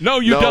booze. No,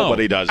 you don't.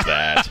 Nobody does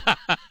that.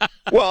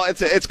 Well,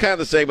 it's kind of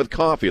the same with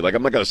coffee. Like,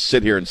 I'm not going to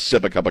sit here and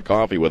sip a cup of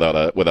coffee without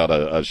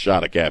a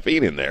shot of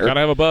caffeine in there. Gotta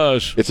have a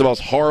buzz. It's the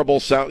most horrible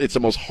sound. It's the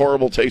most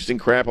horrible tasting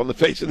crap on the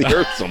face of the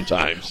earth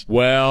sometimes.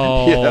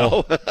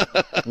 Well,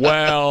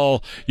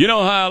 well, you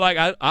know how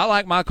I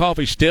like my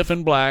coffee stiff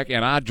and black,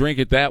 and I drink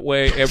it that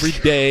way every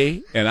day.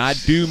 And I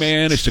do,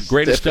 man. It's the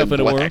greatest Stiff stuff in and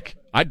the world. black.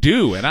 I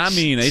do, and I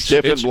mean it's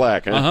Stiff and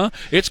black, huh?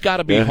 It's got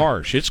to be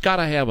harsh. It's got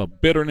to have a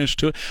bitterness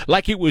to it,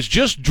 like it was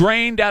just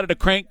drained out of the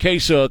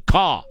crankcase of a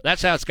car.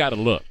 That's how it's got to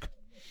look.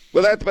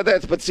 Well,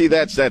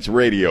 that's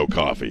radio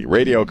coffee.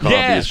 Radio coffee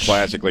Yes. is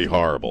classically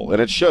horrible,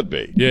 and it should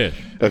be. Yeah.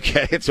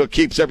 Okay, it's what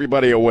keeps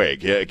everybody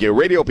awake. Yeah,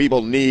 radio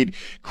people need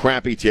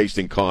crappy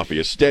tasting coffee,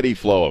 a steady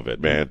flow of it,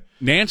 man.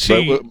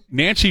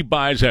 Nancy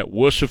buys that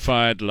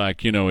wussified,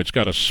 it's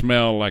got a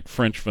smell like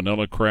French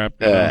vanilla crap.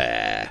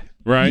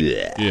 Right?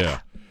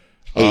 Yeah.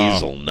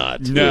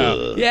 Hazelnut.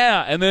 No. Ugh.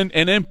 Yeah, and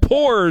then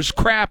pours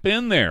crap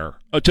in there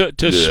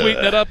to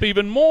sweeten it up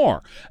even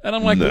more. And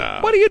I'm like,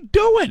 what are you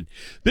doing?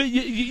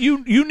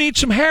 You need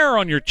some hair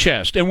on your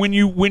chest. And when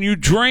you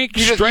drink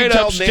straight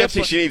tell up Nancy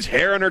stiff, she needs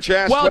hair on her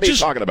chest. well, What are you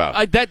just, talking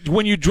about? that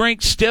when you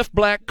drink stiff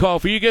black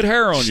coffee, you get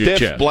hair on your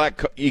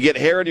chest. You get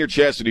hair on your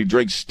chest, and you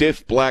drink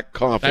stiff black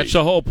coffee. That's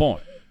the whole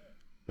point.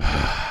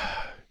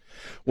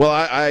 Well,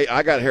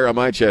 I got hair on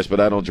my chest, but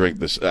I don't drink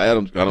this. I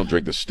don't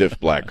drink the stiff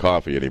black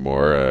coffee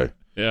anymore.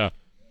 Yeah.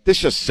 This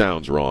just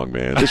sounds wrong,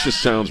 man. This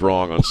just sounds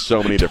wrong on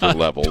so many different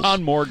levels.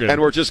 Don Morgan. And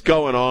we're just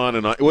going on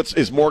and on.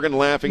 Is Morgan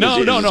laughing? No.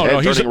 Is his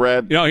head He's turning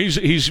red?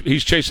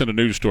 he's chasing a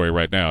news story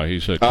right now.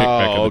 He's kicked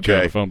back in the chair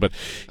on the phone. But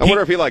I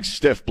wonder if he likes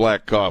stiff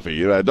black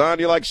coffee. Don,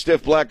 you like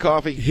stiff black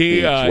coffee?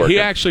 He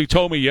actually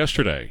told me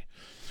yesterday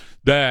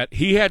that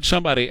he had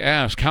somebody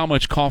ask how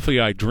much coffee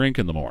I drink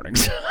in the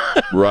mornings.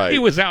 Right. He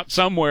was out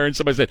somewhere, and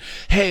somebody said,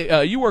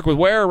 hey, you work with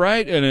Ware,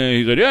 right? And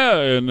he said, yeah.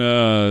 And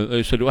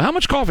they said, well, how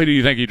much coffee do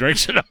you think he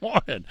drinks in the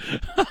morning?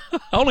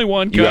 Only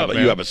one cup,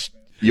 man.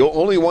 You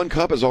only one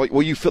cup is all.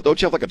 Well,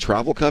 don't you have like a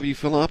travel cup you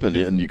fill up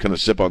and you kind of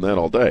sip on that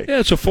all day? Yeah,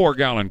 it's a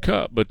 4-gallon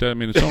cup, but I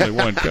mean it's only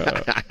one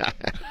cup.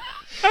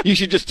 You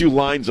should just do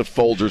lines of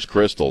Folgers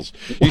crystals.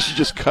 You should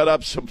just cut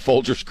up some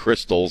Folgers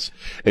crystals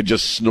and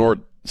just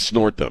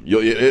snort them.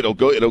 It'll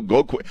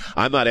go quick.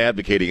 I'm not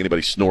advocating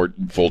anybody snort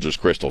Folgers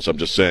crystals. I'm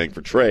just saying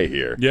for Trey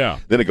here. Yeah.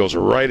 Then it goes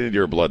right into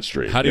your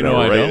bloodstream. How do you know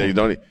I don't? You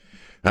don't?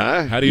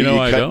 Huh? How do you know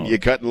I don't? You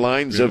cutting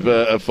lines of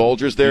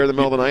Folgers there in the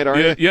middle of the night, are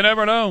you? You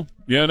never know.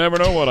 You never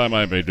know what I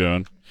might be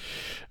doing.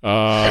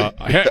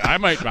 I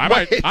might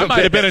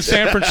have been in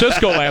San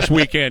Francisco last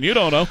weekend. You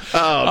don't know.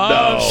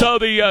 Oh, no. So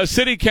the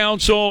city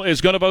council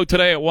is going to vote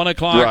today at 1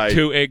 o'clock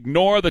to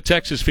ignore the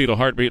Texas fetal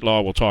heartbeat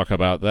law. We'll talk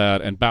about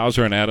that. And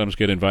Bowser and Adams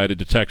get invited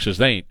to Texas.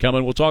 They ain't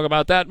coming. We'll talk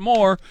about that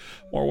more.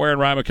 More Ware and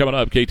Rima coming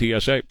up.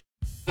 KTSA.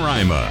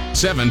 Rima,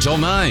 7 till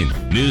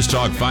 9. News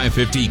Talk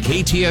 550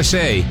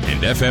 KTSA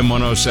and FM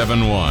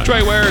 1071.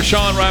 Trey Ware,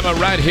 Sean Rima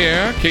right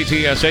here.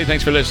 KTSA.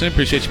 Thanks for listening.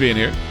 Appreciate you being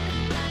here.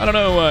 I don't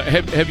know.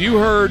 Have you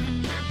heard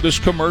this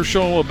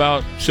commercial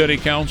about city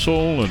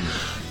council? And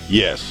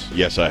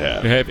Yes, I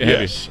have.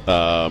 Yes.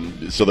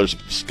 So there's,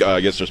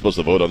 I guess they're supposed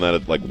to vote on that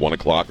at like 1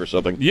 o'clock or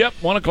something. Yep,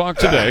 1 o'clock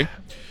today.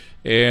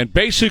 And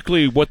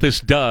basically what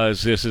this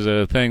does, this is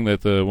a thing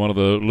that one of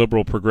the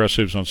liberal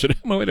progressives on city.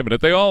 Wait a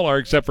minute, they all are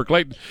except for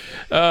Clayton.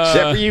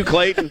 Except for you,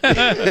 Clayton.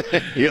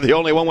 You're the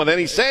only one with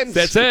any sense.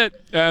 That's it.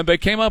 They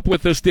came up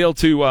with this deal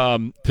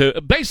to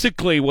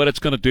basically what it's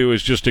going to do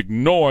is just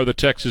ignore the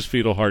Texas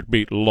fetal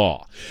heartbeat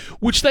law,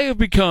 which they have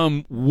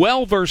become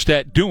well versed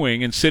at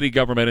doing in city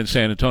government in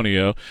San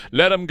Antonio.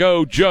 Let them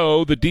go,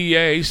 Joe. The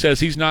DA says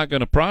he's not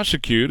going to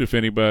prosecute if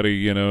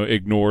anybody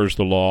ignores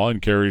the law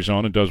and carries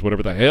on and does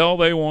whatever the hell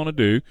they want to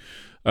do.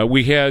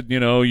 We had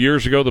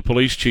years ago the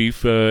police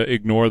chief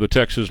ignore the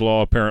Texas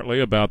law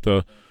apparently about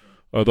the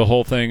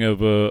whole thing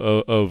of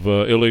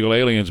illegal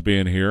aliens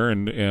being here,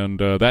 and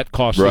that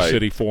cost the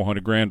city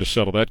 $400,000 to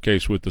settle that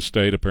case with the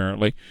state,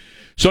 apparently.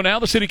 So now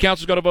the city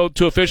council is going to vote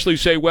to officially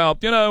say, well,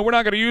 we're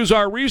not going to use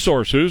our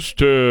resources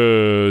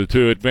to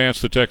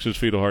advance the Texas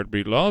fetal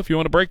heartbeat law. If you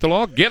want to break the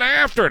law, get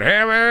after it,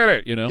 have at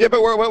it. Yeah,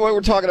 but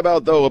we're talking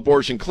about though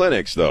abortion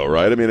clinics, though,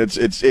 right? I mean,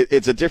 it's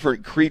a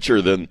different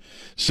creature than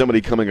somebody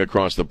coming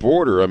across the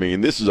border. I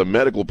mean, this is a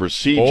medical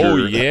procedure. Oh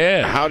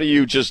yeah. How do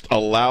you just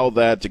allow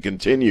that to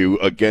continue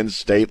against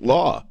state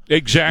law?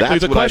 Exactly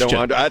the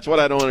question. That's what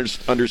I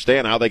don't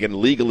understand, how they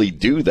can legally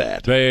do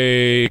that.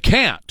 They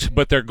can't,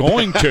 but they're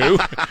going to.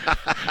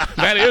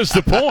 That is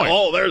the point.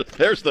 Oh,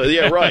 there's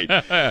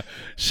right.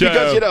 So,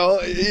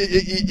 because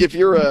if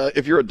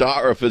you're a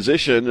doctor or a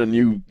physician and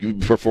you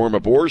perform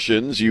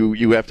abortions,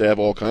 you have to have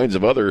all kinds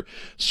of other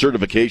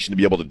certification to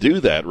be able to do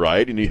that,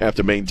 right? And you have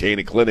to maintain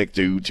a clinic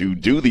to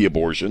do the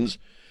abortions.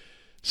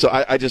 So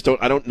I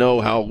don't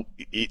know how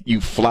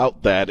you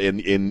flout that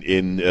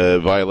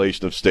in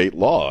violation of state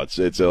law.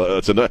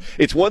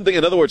 It's one thing.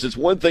 In other words, it's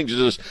one thing to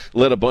just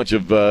let a bunch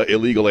of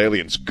illegal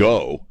aliens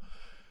go.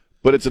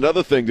 But it's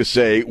another thing to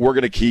say we're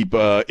going to keep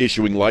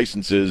issuing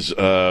licenses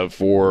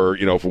for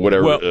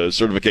whatever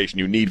certification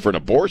you need for an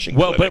abortion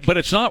clinic. Well, but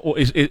it's not.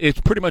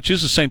 It pretty much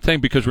is the same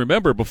thing because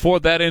remember, before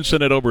that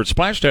incident over at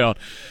Splashdown,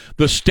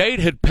 the state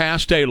had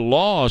passed a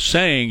law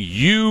saying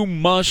you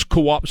must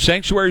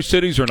sanctuary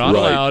cities are not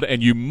allowed,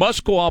 and you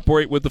must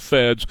cooperate with the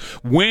feds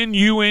when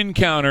you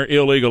encounter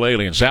illegal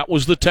aliens. That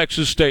was the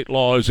Texas state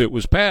law as it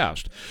was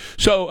passed.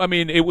 So I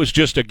mean, it was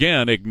just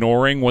again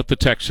ignoring what the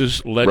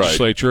Texas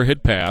legislature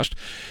had passed.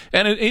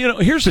 And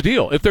here's the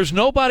deal: if there's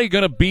nobody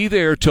going to be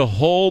there to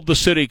hold the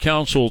city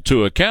council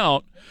to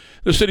account,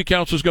 the city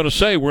council is going to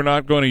say we're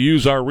not going to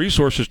use our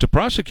resources to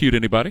prosecute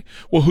anybody.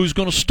 Well, who's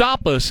going to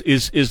stop us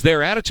is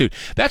their attitude.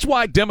 That's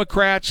why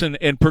Democrats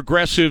and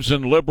progressives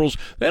and liberals,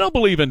 they don't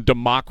believe in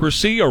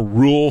democracy or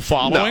rule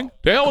following. No,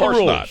 to hell with the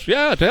rules. Not.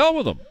 Yeah, to hell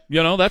with them.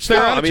 That's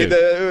their attitude.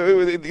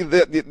 I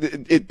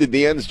mean,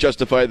 the ends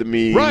justify the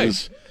means.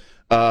 Right.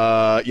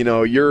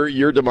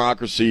 Your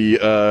democracy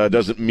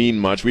doesn't mean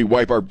much. We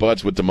wipe our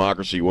butts with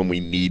democracy when we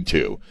need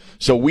to.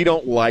 So we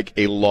don't like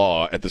a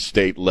law at the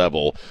state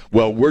level.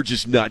 Well, we're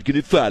just not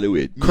going to follow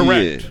it.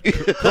 Correct.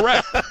 Yeah.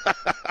 Correct.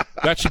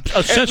 That's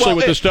essentially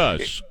what this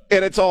does.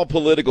 And it's all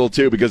political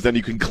too, because then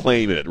you can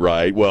claim it,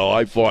 right? Well,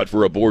 I fought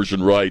for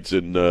abortion rights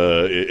in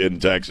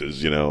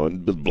Texas,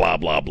 and blah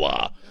blah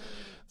blah.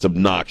 It's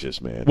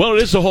obnoxious, man. Well,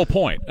 it is the whole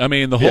point. I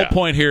mean, the whole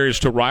point here is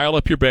to rile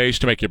up your base,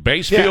 to make your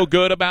base feel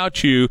good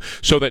about you,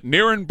 so that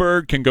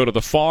Nuremberg can go to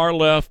the far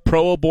left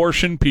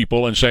pro-abortion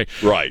people and say,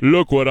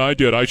 look what I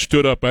did. I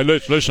stood up.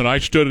 Listen, I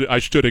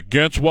stood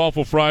against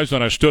waffle fries,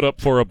 and I stood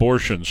up for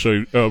abortion.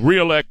 So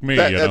reelect me.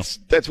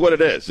 That's what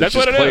it is. That's just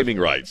what it claiming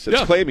is. rights.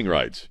 It's claiming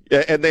rights.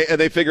 Yeah, and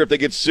they figure if they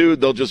get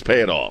sued, they'll just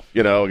pay it off.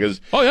 Because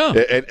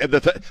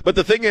but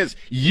the thing is,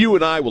 you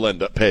and I will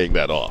end up paying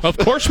that off. Of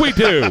course we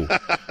do.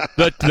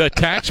 The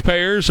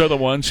taxpayers are the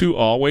ones who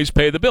always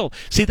pay the bill.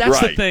 See, that's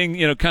the thing,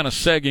 kind of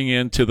segging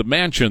into the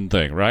Manchin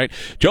thing, right?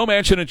 Joe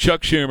Manchin and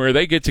Chuck Schumer,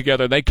 they get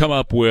together, they come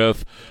up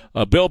with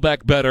Build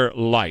Back Better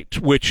light,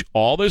 which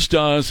all this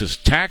does is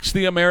tax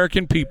the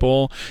American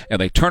people,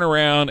 and they turn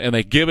around and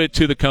they give it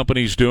to the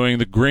companies doing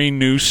the Green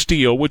New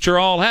Steel, which are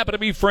all happen to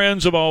be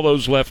friends of all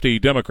those lefty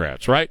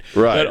Democrats, right?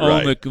 Right, that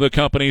own right. the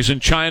companies.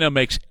 And China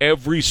makes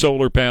every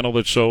solar panel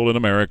that's sold in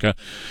America.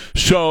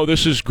 So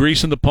this is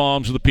greasing the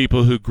palms of the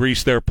people who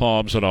grease their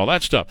palms and all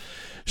that stuff.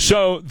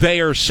 So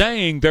they are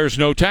saying there's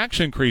no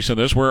tax increase in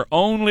this. We're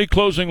only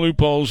closing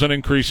loopholes and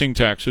increasing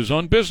taxes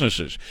on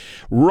businesses.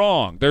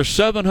 Wrong. There's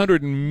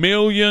 700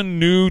 million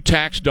new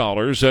tax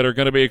dollars that are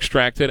going to be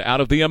extracted out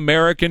of the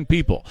American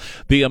people.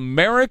 The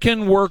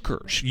American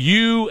workers,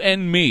 you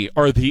and me,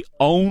 are the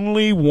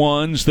only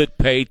ones that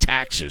pay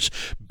taxes.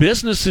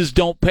 Businesses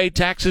don't pay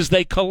taxes.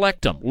 They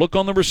collect them. Look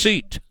on the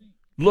receipt.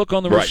 Look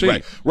on the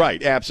receipt.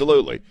 Right,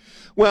 absolutely.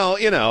 Well,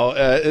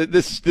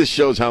 this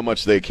shows how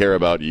much they care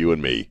about you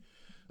and me.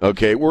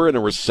 Okay, we're in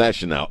a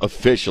recession now,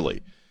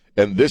 officially,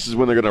 and this is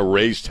when they're going to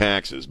raise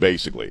taxes,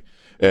 basically,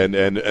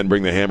 and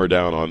bring the hammer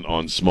down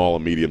on small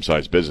and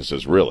medium-sized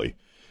businesses, really.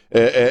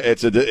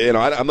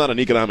 I'm not an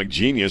economic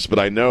genius, but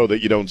I know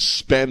that you don't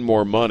spend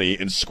more money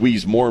and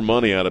squeeze more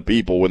money out of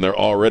people when they're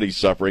already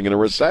suffering in a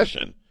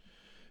recession.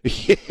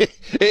 You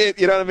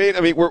know what I mean?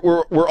 I mean,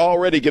 we're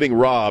already getting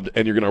robbed,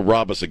 and you're going to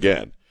rob us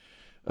again.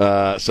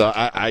 So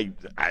I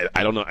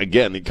don't know.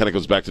 Again, it kind of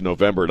goes back to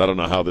November, and I don't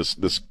know how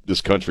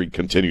this country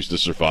continues to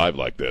survive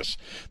like this.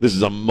 This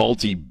is a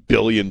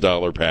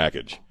multi-billion-dollar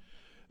package,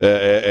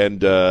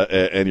 and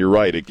you're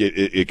right.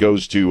 It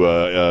goes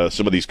to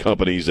some of these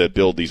companies that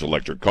build these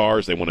electric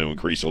cars. They want to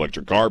increase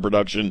electric car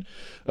production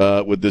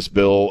with this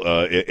bill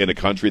in a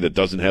country that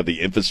doesn't have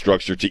the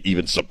infrastructure to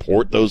even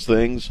support those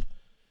things.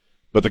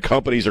 But the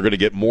companies are going to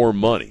get more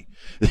money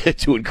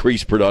to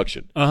increase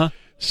production. Uh-huh.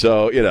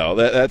 So,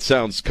 that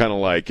sounds kind of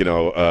like,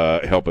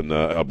 helping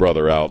a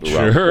brother out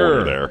around the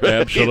corner there.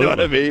 Absolutely. You know what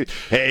I mean?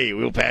 Hey,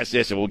 we'll pass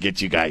this and we'll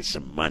get you guys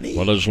some money.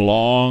 Well, as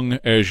long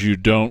as you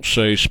don't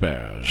say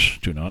spaz.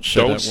 Do not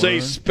say that word. Don't say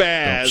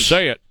spaz. Don't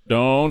say it.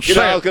 Don't say it.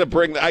 I was going to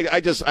bring, I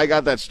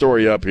got that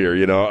story up here,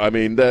 I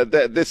mean,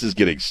 this is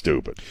getting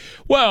stupid.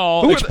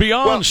 Well, it's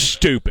beyond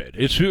stupid.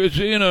 It's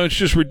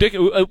just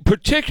ridiculous,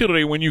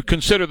 particularly when you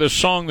consider the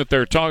song that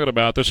they're talking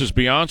about. This is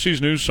Beyonce's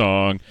new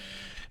song.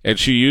 And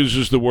she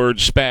uses the word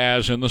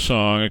spaz in the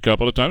song a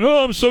couple of times.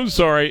 Oh, I'm so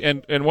sorry.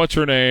 And what's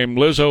her name?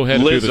 Lizzo had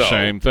to do the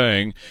same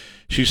thing.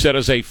 She said,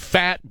 as a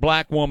fat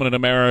black woman in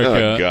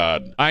America, oh,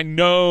 God. I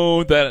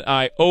know that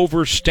I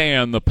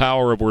overstand the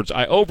power of words.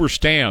 I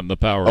overstand the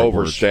power of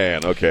words.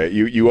 Overstand, okay.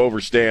 You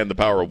overstand the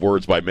power of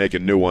words by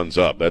making new ones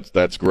up.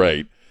 That's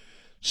great.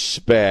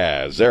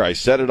 Spaz. There, I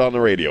said it on the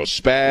radio.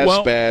 Spaz,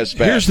 spaz.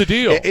 Here's the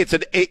deal. It's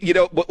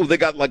they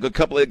got like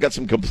they got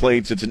some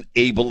complaints. It's an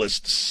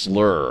ableist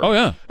slur. Oh,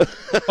 yeah.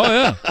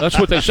 That's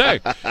what they say.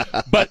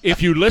 But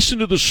if you listen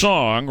to the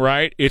song,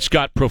 right, it's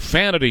got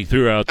profanity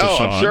throughout the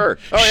song. Oh, I'm sure.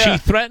 Oh, yeah. She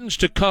threatens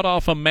to cut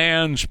off a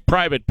man's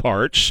private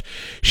parts.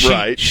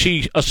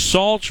 She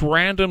assaults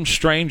random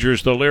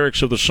strangers, the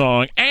lyrics of the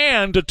song.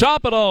 And to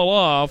top it all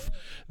off,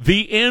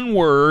 the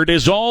N-word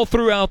is all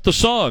throughout the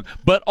song.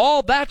 But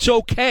all that's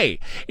okay.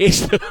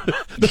 It's you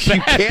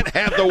can't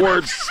have the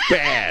word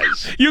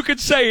spaz. You could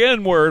say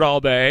N-word all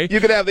day. You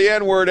could have the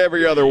N-word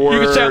every other word. You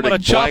could say, I'm going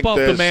to chop off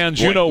the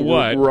man's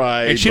you-know-what.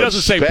 Right. And she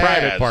doesn't say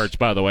private parts,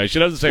 by the way. She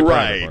doesn't say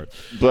private parts.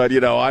 But,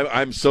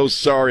 I'm so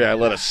sorry I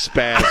let a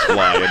spaz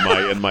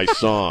fly in my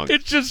song.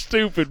 It's just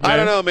stupid, man. I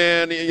don't know,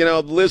 man.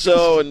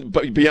 Lizzo and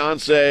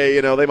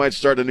Beyonce, they might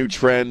start a new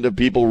trend of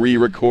people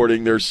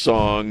re-recording their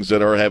songs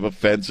that have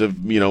offensive,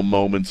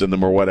 moments in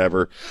them or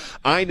whatever.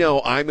 I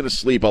know I'm going to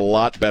sleep a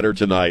lot better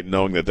tonight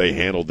knowing that they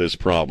handled this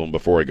problem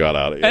before it got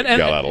out of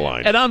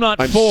line. And I'm not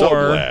so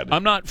glad.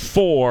 I'm not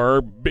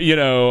for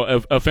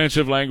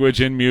offensive language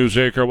in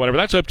music or whatever.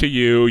 That's up to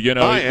you.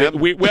 I am.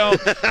 No.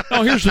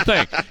 Here's the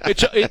thing.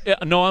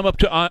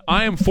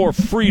 I am for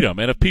freedom,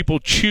 and if people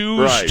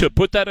choose to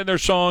put that in their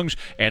songs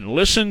and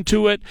listen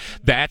to it,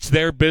 that's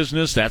their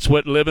business. That's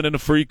what living in a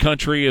free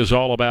country is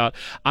all about.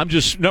 I'm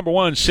just, number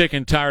one, sick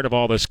and tired of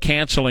all this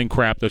canceling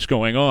crap that's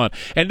going on,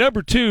 and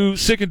number two,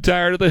 sick and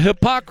tired of the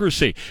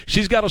hypocrisy.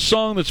 She's got a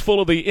song that's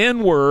full of the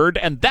N-word,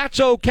 and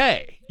that's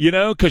okay.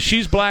 Because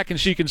she's black and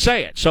she can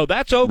say it, so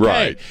that's okay.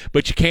 Right.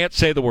 But you can't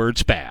say the word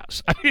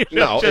spaz.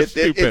 No,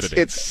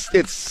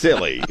 it's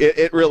silly.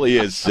 It really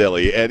is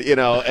silly, and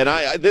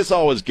this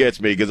always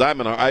gets me because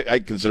I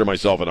consider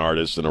myself an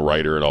artist and a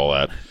writer and all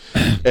that,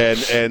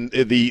 and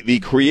the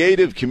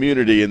creative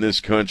community in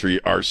this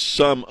country are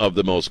some of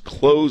the most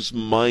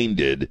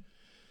close-minded,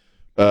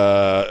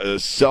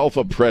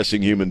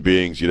 self-oppressing human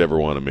beings you'd ever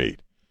want to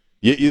meet.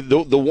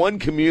 The one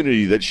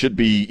community that should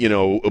be,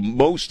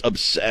 most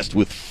obsessed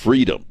with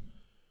freedom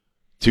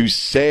to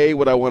say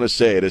what I want to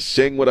say, to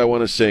sing what I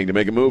want to sing, to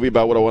make a movie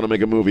about what I want to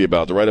make a movie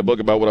about, to write a book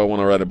about what I want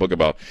to write a book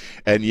about.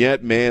 And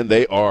yet, man,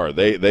 they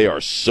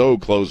are so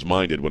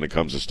close-minded when it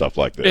comes to stuff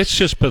like this. It's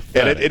just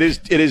pathetic. And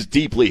it is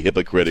deeply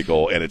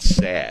hypocritical, and it's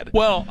sad.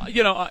 Well,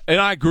 and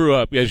I grew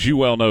up, as you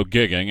well know,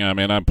 gigging. I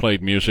mean, I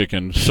played music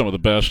in some of the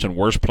best and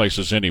worst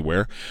places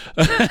anywhere.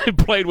 I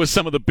played with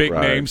some of the big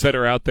names that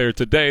are out there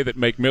today that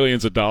make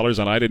millions of dollars,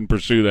 and I didn't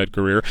pursue that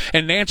career.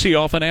 And Nancy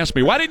often asks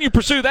me, why didn't you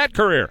pursue that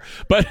career?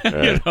 But,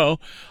 and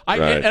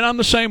I'm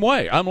the same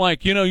way. I'm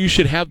like, you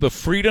should have the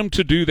freedom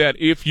to do that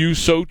if you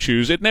so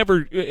choose.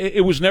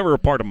 It was never a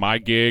part of my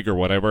gig or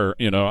whatever.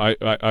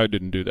 I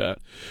didn't do that.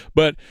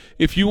 But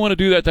if you want to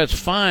do that, that's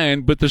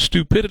fine. But the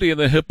stupidity and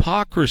the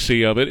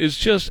hypocrisy of it is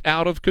just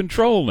out of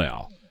control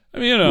now. I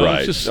mean,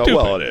 it's just stupid.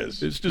 Well, it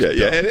is. It's just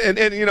and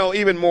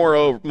even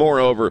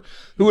moreover,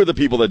 who are the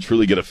people that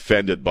truly get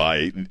offended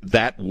by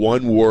that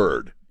one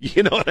word?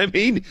 You know what I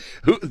mean?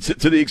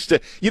 To the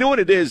extent, you know what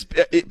it is?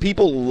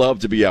 People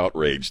love to be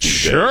outraged these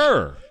days.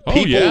 Sure.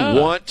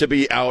 People want to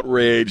be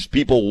outraged.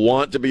 People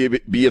want to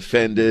be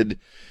offended.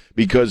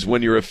 Because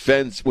when you're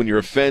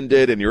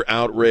offended and you're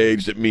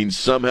outraged, it means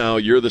somehow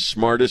you're the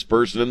smartest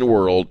person in the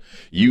world.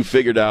 You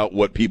figured out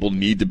what people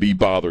need to be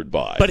bothered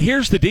by. But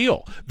here's the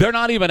deal. They're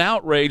not even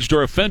outraged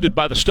or offended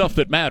by the stuff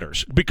that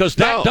matters. Because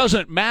that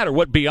doesn't matter.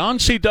 What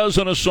Beyonce does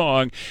in a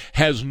song,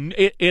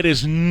 it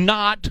is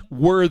not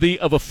worthy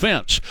of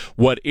offense.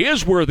 What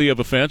is worthy of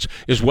offense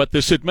is what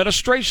this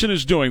administration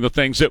is doing, the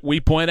things that we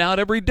point out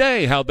every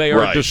day, how they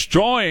are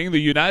destroying the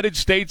United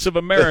States of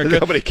America.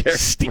 Nobody cares.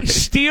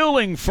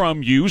 Stealing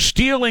from you,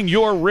 stealing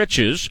your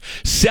riches,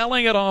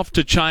 selling it off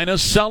to China,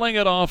 selling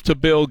it off to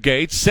Bill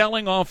Gates,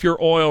 selling off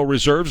your oil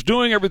reserves,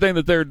 doing everything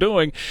that they're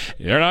doing.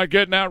 You're not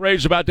getting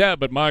outraged about that,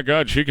 but my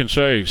God, she can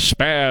say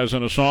spaz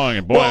in a song,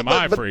 and boy, am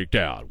I freaked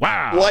out.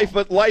 Wow.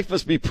 Life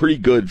must be pretty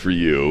good for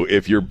you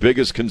if your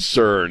biggest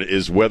concern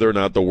is whether or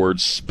not the word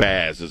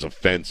spaz is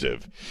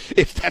offensive.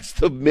 If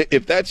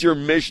that's your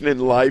mission in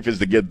life is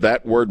to get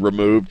that word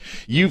removed,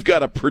 you've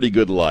got a pretty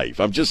good life.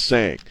 I'm just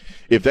saying,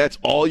 if that's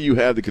all you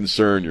have to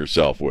concern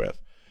yourself with.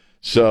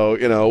 So,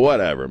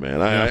 whatever,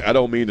 man. I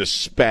don't mean to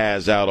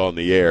spaz out on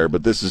the air,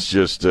 but this is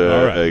just,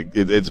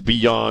 it's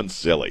beyond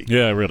silly.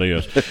 Yeah, it really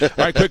is. All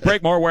right, quick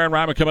break. More Ware and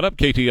Rima coming up.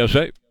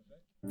 KTSA.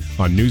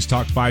 On News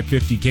Talk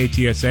 550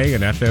 KTSA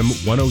and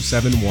FM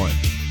 1071.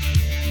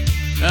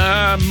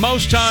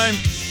 Most time,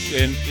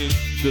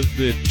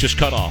 it just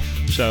cut off.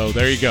 So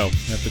there you go.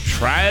 Have to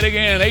try it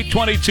again.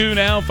 8:22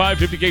 now,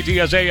 550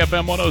 KTSA,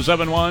 FM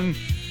 1071.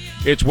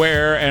 It's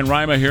Ware and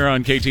Rima here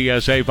on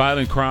KTSA.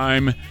 Violent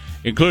crime,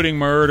 including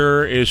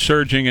murder, is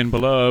surging in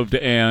beloved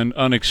and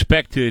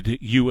unexpected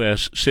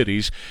U.S.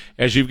 cities,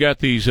 as you've got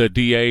these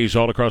DAs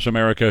all across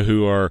America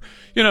who are,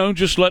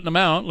 just letting them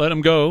out, letting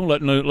them go,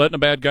 letting the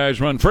bad guys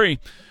run free.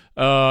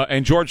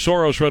 And George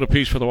Soros wrote a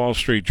piece for the Wall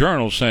Street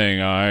Journal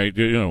saying,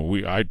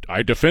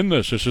 I defend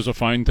this. This is a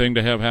fine thing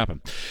to have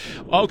happen.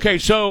 Okay,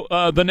 so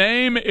the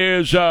name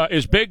is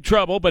Big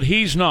Trouble, but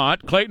he's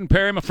not. Clayton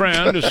Perry, my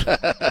friend,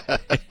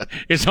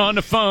 is on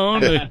the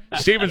phone, the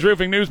Stevens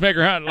Roofing Newsmaker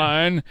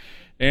Hotline.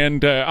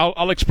 And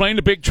I'll explain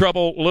the Big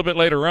Trouble a little bit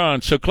later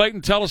on. So,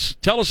 Clayton, tell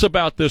us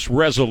about this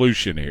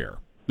resolution here,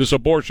 this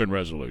abortion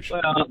resolution.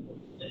 Well,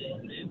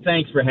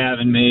 thanks for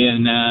having me,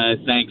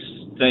 and thanks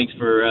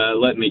for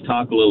letting me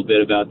talk a little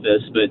bit about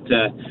this. But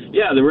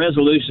the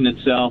resolution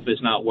itself is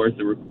not worth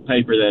the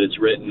paper that it's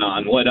written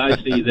on. What I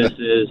see this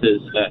is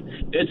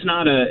it's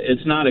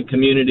not a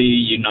community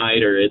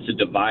uniter; it's a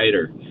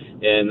divider,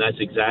 and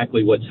that's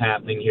exactly what's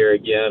happening here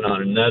again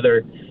on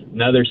another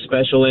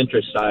special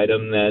interest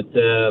item that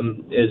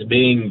is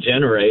being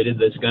generated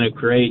that's going to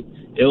create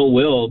ill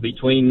will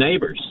between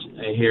neighbors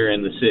here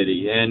in the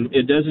city. And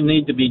it doesn't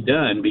need to be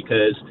done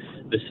because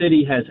the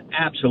city has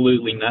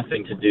absolutely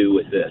nothing to do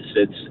with this.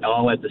 It's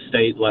all at the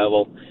state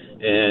level.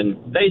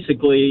 And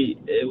basically,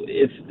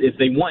 if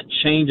they want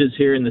changes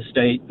here in the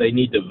state, they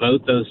need to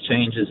vote those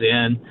changes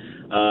in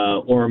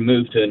or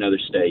move to another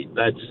state.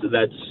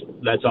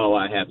 That's all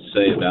I have to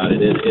say about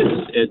it.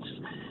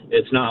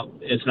 It's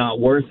not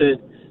worth it.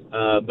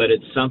 But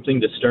it's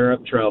something to stir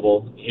up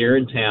trouble here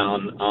in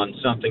town on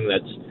something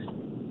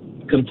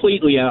that's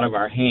completely out of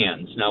our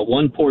hands. Now,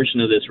 one portion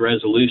of this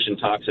resolution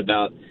talks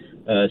about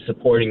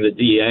supporting the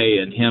DA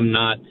and him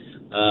not,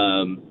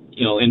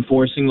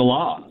 enforcing the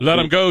law. Let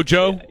him go,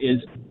 Joe.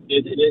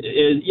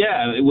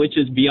 Which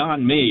is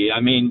beyond me. I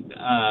mean,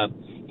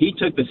 he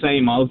took the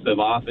same oath of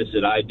office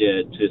that I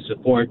did to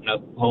support and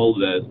uphold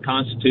the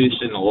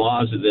Constitution and the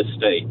laws of this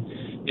state.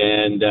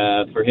 And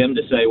for him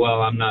to say,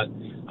 well,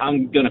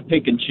 I'm going to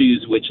pick and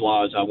choose which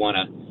laws I want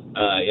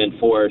to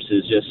enforce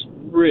is just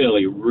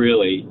really,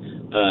 really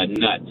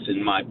nuts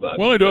in my book.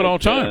 Well, they do it all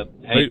the time.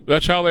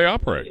 That's how they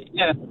operate.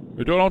 Yeah.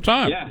 They do it all the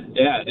time.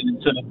 Yeah.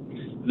 And so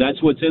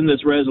that's what's in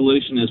this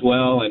resolution as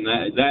well, and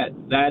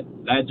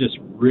that just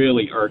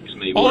really irks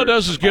me. All it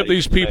does is give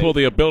these people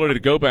the ability to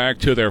go back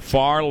to their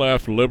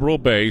far-left liberal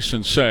base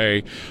and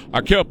say,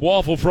 I kept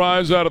waffle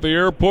fries out of the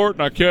airport,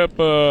 and I kept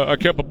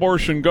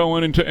abortion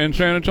going in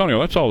San Antonio.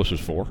 That's all this is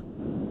for.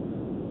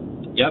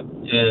 Yep,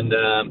 and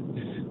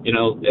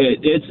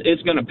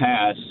it's going to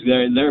pass.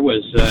 There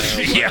was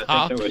Yeah.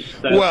 I think there was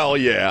 7, Well,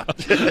 yeah.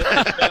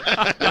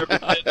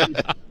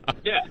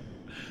 yeah.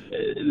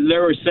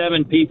 There were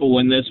 7 people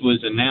when this was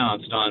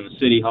announced on the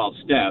City Hall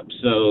steps,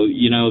 so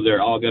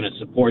they're all going to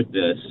support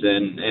this,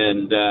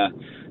 and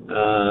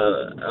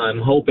I'm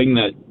hoping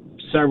that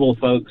several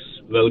folks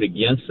vote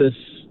against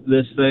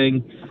this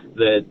thing,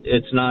 that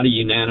it's not a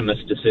unanimous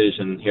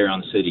decision here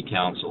on City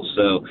Council.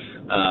 So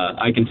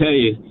I can tell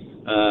you,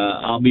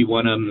 I'll be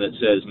one of them that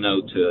says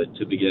no to it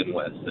to begin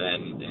with,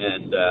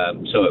 and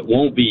so it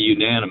won't be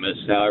unanimous,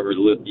 however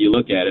you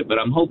look at it. But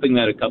I'm hoping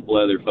that a couple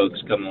other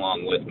folks come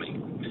along with me.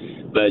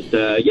 But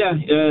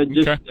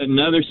just Okay.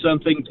 another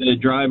something to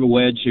drive a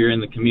wedge here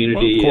in the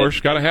community. Well, of course,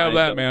 got to have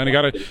that, man. You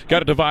got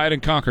to divide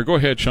and conquer. Go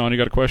ahead, Sean. You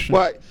got a question?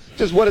 Well,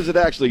 just what does it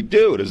actually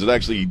do? Does it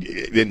actually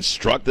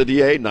instruct the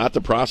DA not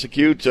to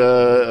prosecute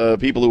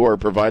people who are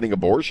providing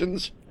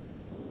abortions?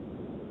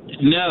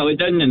 No, it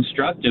doesn't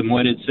instruct them.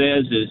 What it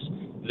says is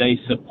they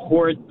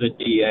support the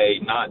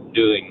DA not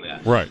doing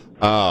this. Right.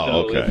 Oh, So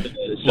okay.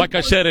 it's Like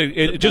I said,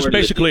 it just support of the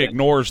basically DA.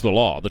 ignores the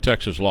law, the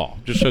Texas law.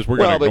 Just says we're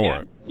going to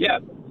ignore it. Yeah,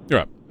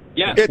 You're right.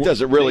 yeah. It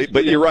doesn't really,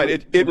 but you're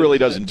right. It really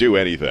doesn't do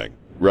anything,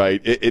 right?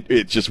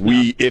 It's just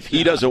if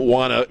he doesn't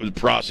want to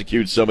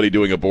prosecute somebody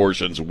doing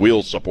abortions,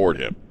 we'll support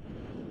him.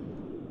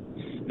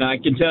 Now, I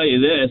can tell you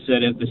this,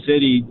 that if the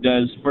city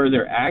does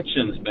further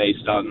actions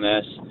based on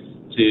this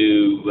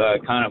to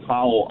kind of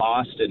follow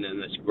Austin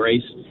and this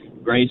Grace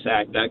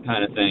Act, that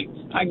kind of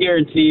thing, I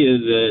guarantee you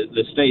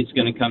the state's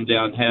going to come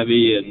down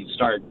heavy and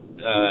start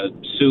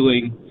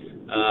suing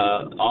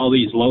all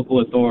these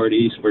local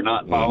authorities for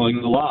not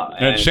following the law.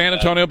 And San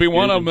Antonio will be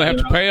one of them that have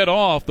to pay it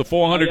off, the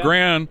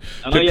 $400,000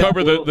 to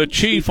cover the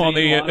chief on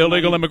the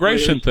illegal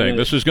immigration thing.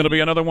 This is going to be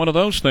another one of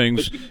those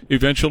things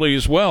eventually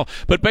as well.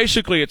 But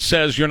basically it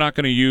says you're not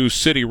going to use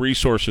city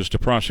resources to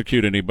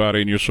prosecute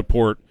anybody, and you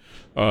support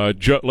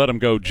let them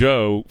go,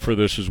 Joe, for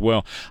this as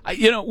well.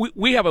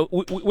 We have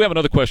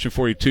another question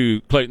for you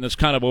too, Clayton. That's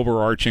kind of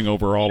overarching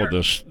over all of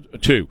this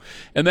too,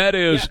 and that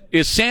is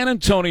San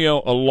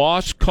Antonio a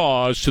lost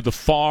cause to the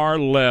far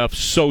left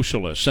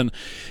socialists? And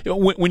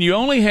when you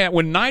only have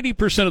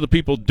 90% of the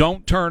people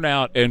don't turn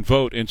out and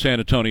vote in San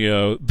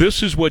Antonio,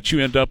 this is what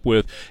you end up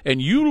with.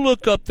 And you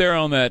look up there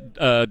on that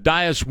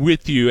dais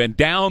with you and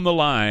down the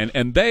line,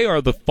 and they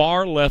are the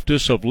far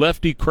leftists of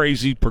lefty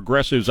crazy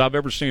progressives I've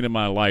ever seen in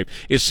my life.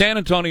 Is San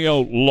Antonio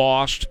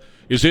lost?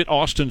 Is it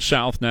Austin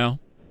South now?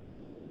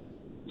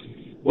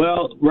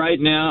 Well, right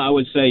now, I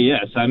would say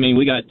yes. I mean,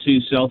 we got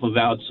 2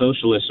 self-avowed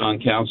socialists on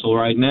council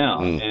right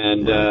now,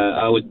 and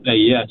I would say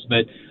yes.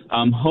 But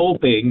I'm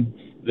hoping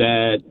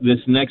that this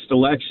next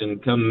election,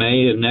 come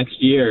May of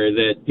next year,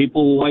 that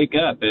people will wake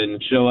up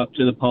and show up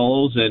to the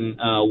polls and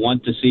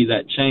want to see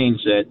that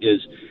change that is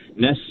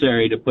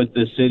necessary to put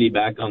this city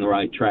back on the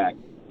right track.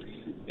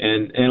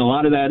 And a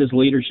lot of that is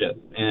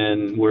leadership,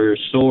 and we're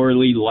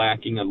sorely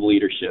lacking of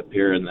leadership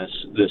here in this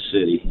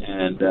city,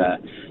 and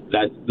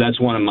that's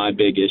one of my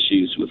big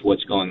issues with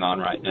what's going on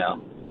right now.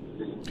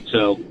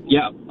 So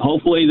yeah,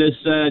 hopefully this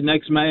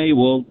next May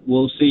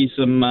we'll see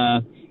some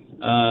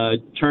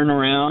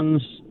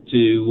turnarounds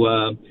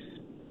to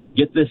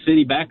get this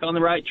city back on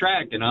the right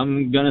track, and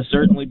I'm going to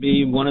certainly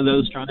be one of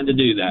those trying to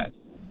do that.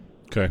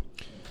 Okay.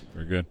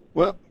 Very good.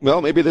 Well,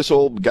 maybe this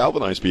will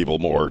galvanize people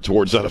more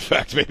towards that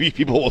effect. Maybe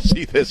people will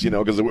see this,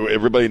 because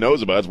everybody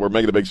knows about it. We're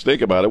making a big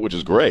stink about it, which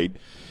is great.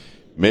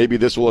 Maybe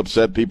this will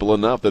upset people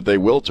enough that they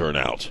will turn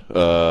out.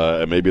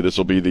 And maybe this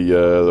will be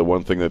the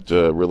one thing that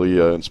really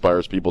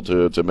inspires people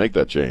to make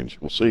that change.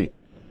 We'll see.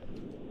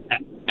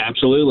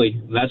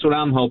 Absolutely. That's what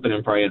I'm hoping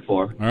and praying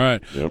for. All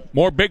right. Yep.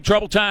 More Big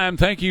Trouble time.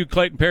 Thank you,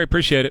 Clayton Perry.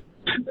 Appreciate it.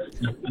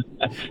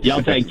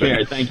 Y'all take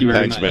care. Thank you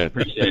very Thanks, much. man.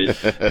 Appreciate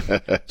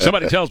it.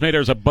 Somebody tells me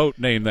there's a boat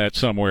named that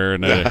somewhere.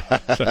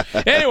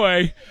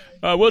 Anyway,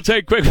 we'll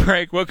take a quick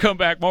break. We'll come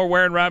back. More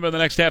Ware and Rhyme in the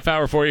next half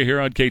hour for you here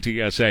on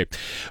KTSA.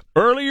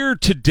 Earlier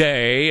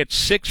today at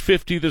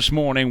 6:50 this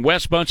morning,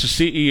 Wes Bunch, the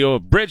CEO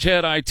of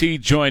Bridgehead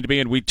IT, joined me,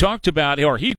 and we talked about, or he